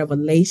the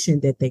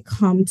revelation that they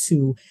come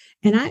to.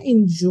 And I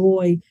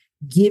enjoy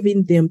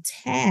giving them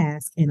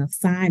tasks and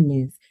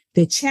assignments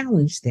that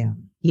challenge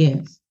them.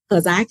 Yes.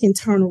 Because I can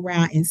turn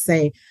around and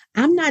say,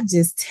 I'm not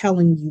just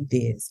telling you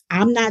this.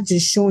 I'm not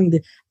just showing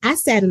that. I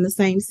sat in the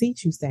same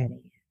seat you sat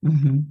in.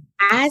 Mm-hmm.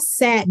 I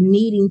sat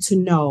needing to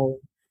know,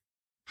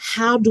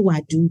 how do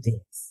I do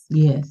this?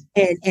 Yes.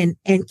 And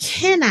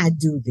can I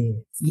do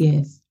this?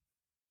 Yes.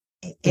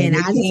 And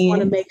I just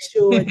want to make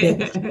sure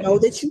that you know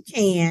that you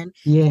can.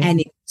 Yeah. And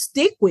if you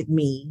stick with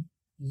me,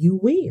 you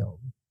will.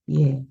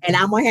 Yeah. And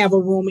I'm going to have a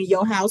room in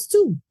your house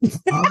too.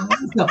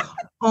 So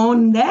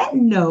on that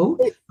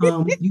note,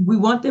 we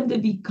want them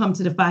to come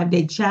to the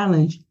 5-day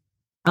challenge.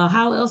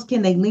 How else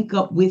can they link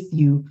up with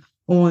you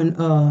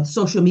on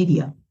social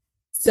media?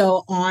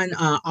 So on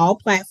all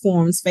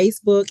platforms,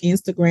 Facebook,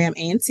 Instagram,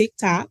 and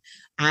TikTok,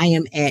 I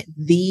am at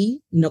the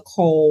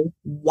Nicole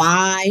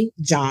Y.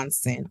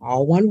 Johnson,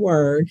 all one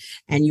word,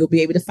 and you'll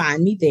be able to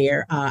find me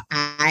there.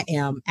 I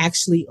am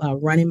actually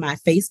running my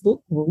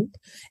Facebook group,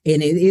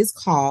 and it is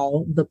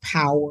called The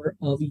Power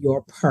of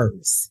Your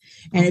Purse.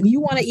 And if you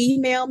want to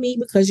email me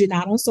because you're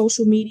not on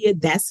social media,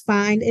 that's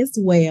fine as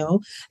well.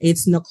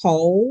 It's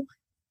Nicole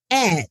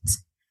at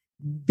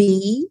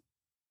BAND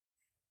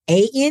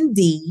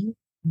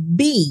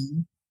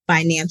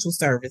Financial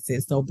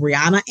Services. So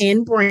Brianna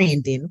and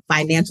Brandon,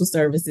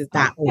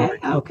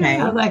 financialservices.org. Okay.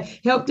 I was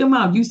like, help them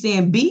out. You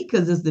saying B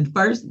because it's the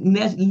first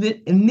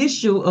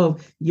initial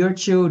of your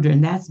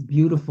children. That's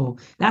beautiful.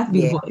 That's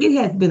beautiful. Yeah. It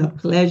has been a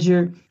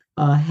pleasure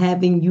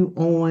having you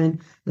on.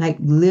 Like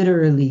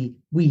literally,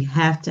 we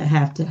have to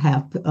have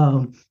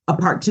a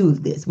part 2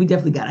 of this. We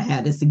definitely got to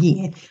have this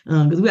again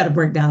because we got to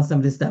break down some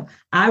of this stuff.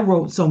 I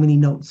wrote so many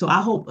notes, so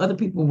I hope other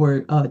people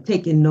were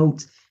taking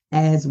notes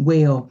as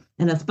well.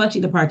 And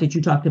especially the part that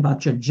you talked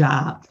about your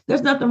job.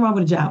 There's nothing wrong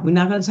with a job. We're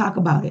not going to talk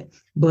about it.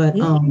 But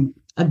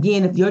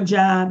again, if your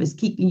job is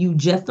keeping you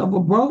just over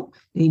broke,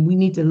 then we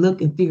need to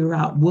look and figure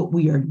out what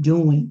we are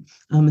doing.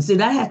 So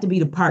that has to be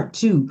the part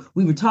 2.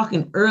 We were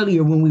talking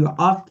earlier when we were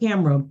off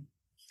camera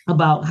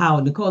about how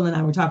Nicole and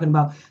I were talking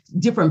about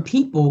different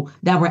people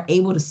that were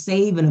able to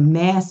save and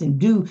amass and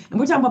do. And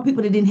we're talking about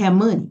people that didn't have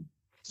money.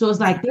 So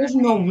it's like, there's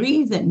no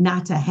reason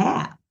not to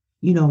have.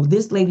 You know,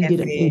 this lady did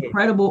an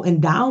incredible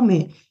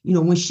endowment. You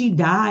know, when she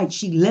died,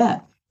 she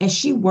left and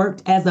she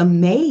worked as a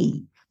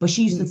maid, but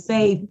she used to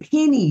save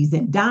pennies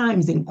and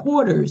dimes and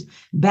quarters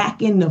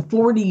back in the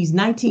 40s,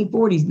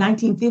 1940s,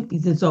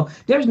 1950s. And so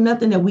there's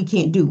nothing that we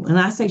can't do. And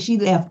I say she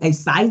left a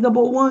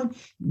sizable one.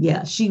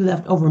 Yeah, she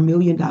left over $1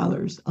 million.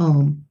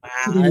 Wow,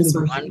 that's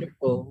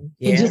wonderful.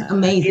 Yeah. It's just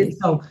amazing.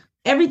 So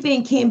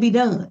everything can be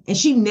done. And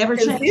she never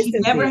changed. She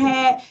never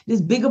had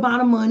this big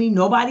amount of money.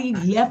 Nobody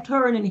left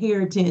her an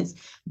inheritance,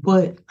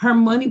 but her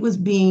money was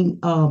being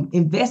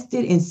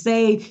invested and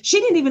saved. She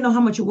didn't even know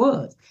how much it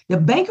was. The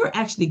banker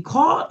actually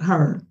called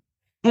her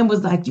and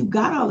was like, you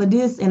got all of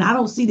this, and I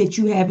don't see that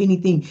you have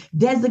anything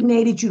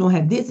designated. You don't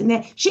have this and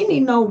that. She didn't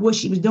even know what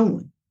she was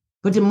doing,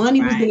 but the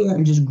money was there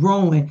and just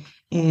growing.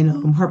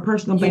 And her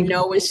personal bank. You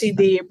know what she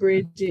did,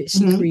 Bridget?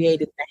 She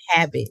created the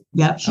habit.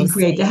 Yep, she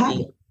created the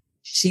habit.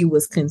 She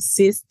was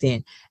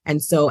consistent.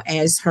 And so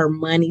as her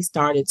money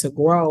started to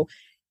grow,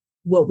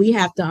 what we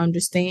have to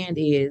understand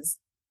is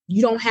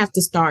you don't have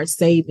to start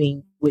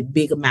saving with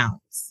big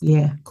amounts.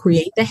 Yeah.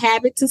 Create the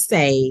habit to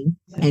save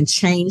and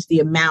change the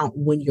amount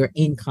when your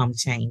income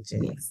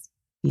changes. Yes.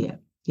 Yeah.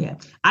 Yeah.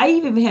 I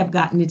even have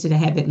gotten into the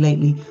habit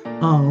lately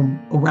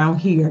around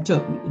here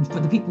for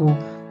the people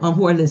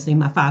who are listening.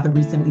 My father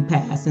recently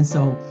passed. And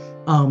so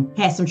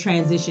had some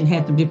transition,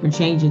 had some different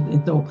changes.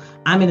 And so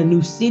I'm in a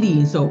new city.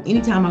 And so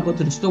anytime I go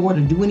to the store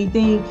to do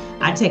anything,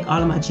 I take all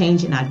of my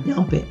change and I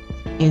dump it.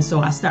 And so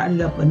I started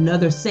up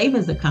another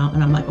savings account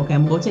and I'm like, okay,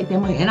 I'm going to take that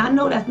money. And I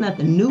know that's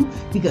nothing new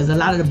because a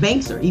lot of the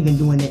banks are even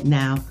doing it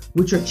now.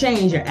 With your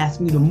change, they're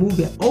asking you to move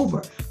it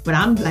over. But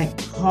I'm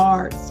like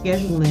hard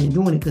scheduling and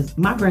doing it because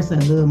my grandson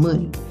loves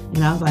money.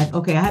 And I was like,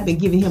 okay, I have been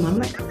giving him, I'm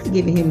not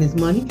giving him this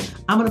money.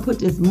 I'm going to put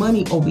this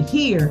money over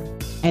here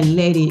and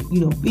let it,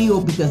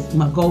 build, because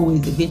my goal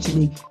is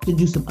eventually to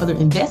do some other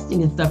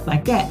investing and stuff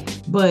like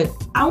that. But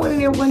I went in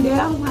there one day,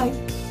 I was like,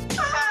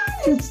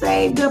 and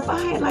saved up, I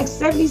had like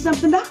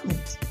 $70-something.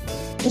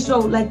 And so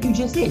like you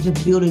just said,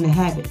 just building a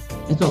habit.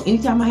 And so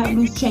anytime I have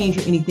loose change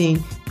or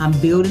anything, I'm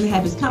building a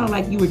habit. It's kind of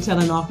like you were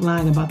telling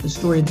offline about the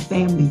story of the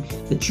family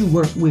that you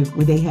work with,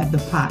 where they have the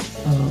pots,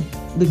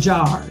 the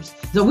jars.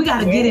 So we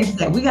got to get into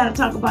that. We got to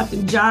talk about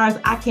the jars.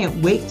 I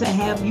can't wait to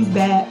have you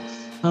back.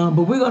 But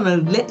we're going to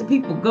let the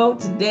people go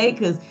today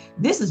because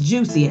this is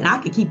juicy and I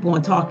could keep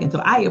on talking. So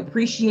I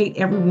appreciate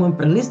everyone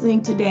for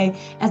listening today.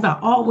 As I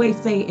always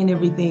say in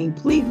everything,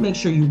 please make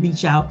sure you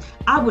reach out.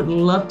 I would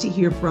love to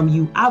hear from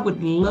you. I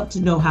would love to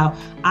know how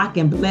I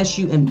can bless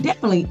you. And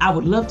definitely, I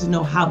would love to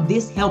know how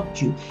this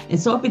helped you. And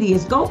so if it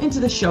is, go into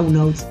the show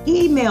notes,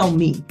 email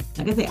me.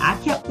 Like I say, I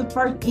kept the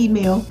first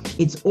email.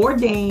 It's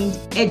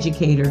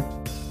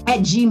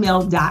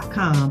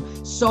ordainededucator@gmail.com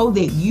so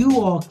that you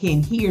all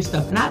can hear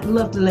stuff. And I'd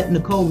love to let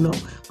Nicole know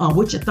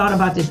what you thought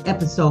about this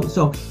episode.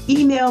 So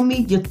email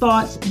me your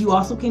thoughts. You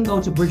also can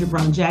go to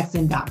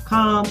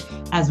BridgetBrownJackson.com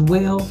as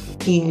well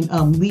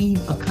and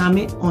leave a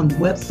comment on the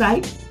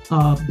website,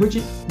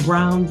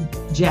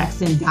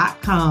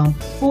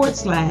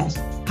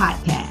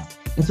 BridgetBrownJackson.com/podcast.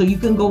 And so you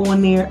can go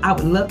on there. I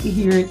would love to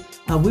hear it.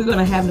 We're going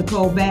to have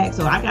Nicole back.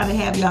 So I got to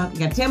have y'all,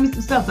 got to tell me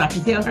some stuff so I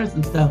can tell her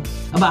some stuff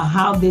about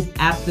how this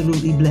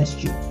absolutely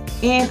blessed you.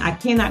 And I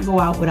cannot go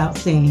out without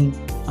saying,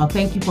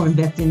 thank you for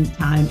investing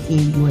time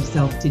in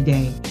yourself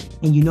today.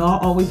 And I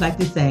always like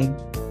to say,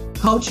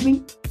 coach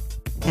me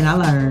and I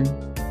learn,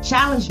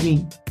 challenge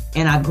me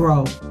and I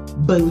grow,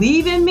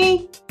 believe in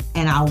me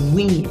and I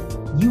win.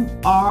 You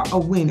are a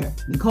winner.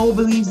 Nicole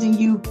believes in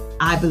you.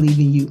 I believe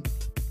in you.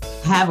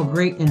 Have a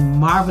great and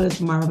marvelous,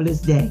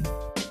 marvelous day.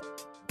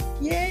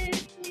 Yay!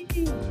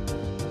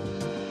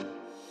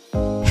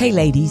 Hey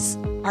ladies,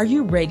 are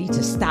you ready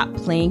to stop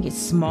playing it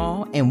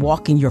small and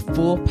walk in your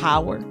full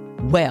power?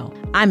 Well,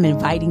 I'm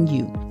inviting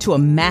you to a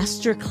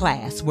master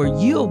class where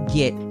you'll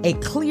get a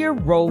clear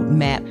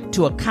roadmap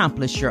to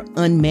accomplish your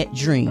unmet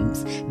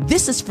dreams.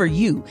 This is for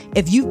you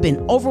if you've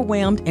been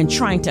overwhelmed and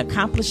trying to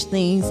accomplish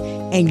things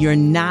and you're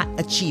not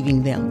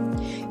achieving them.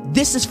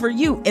 This is for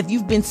you if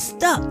you've been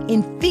stuck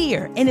in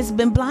fear and it's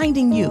been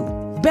blinding you.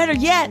 Better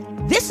yet,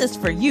 this is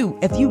for you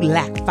if you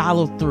lack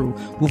follow through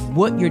with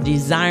what you're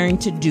desiring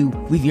to do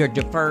with your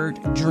deferred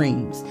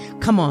dreams.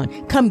 Come on,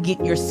 come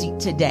get your seat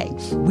today.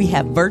 We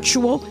have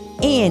virtual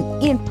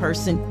and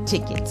in-person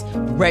tickets.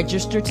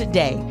 Register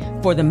today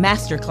for the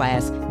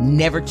masterclass,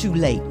 Never Too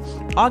Late,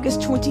 August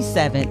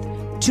 27th,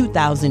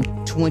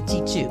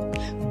 2022.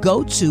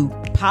 Go to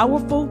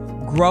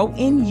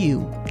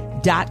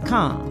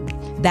powerfulgrowinyou.com.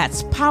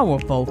 That's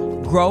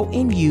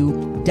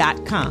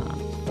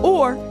powerfulgrowinyou.com.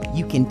 Or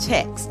you can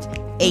text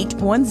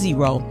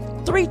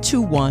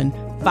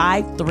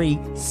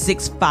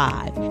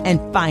 810-321-5365 and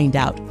find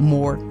out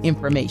more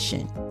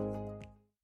information.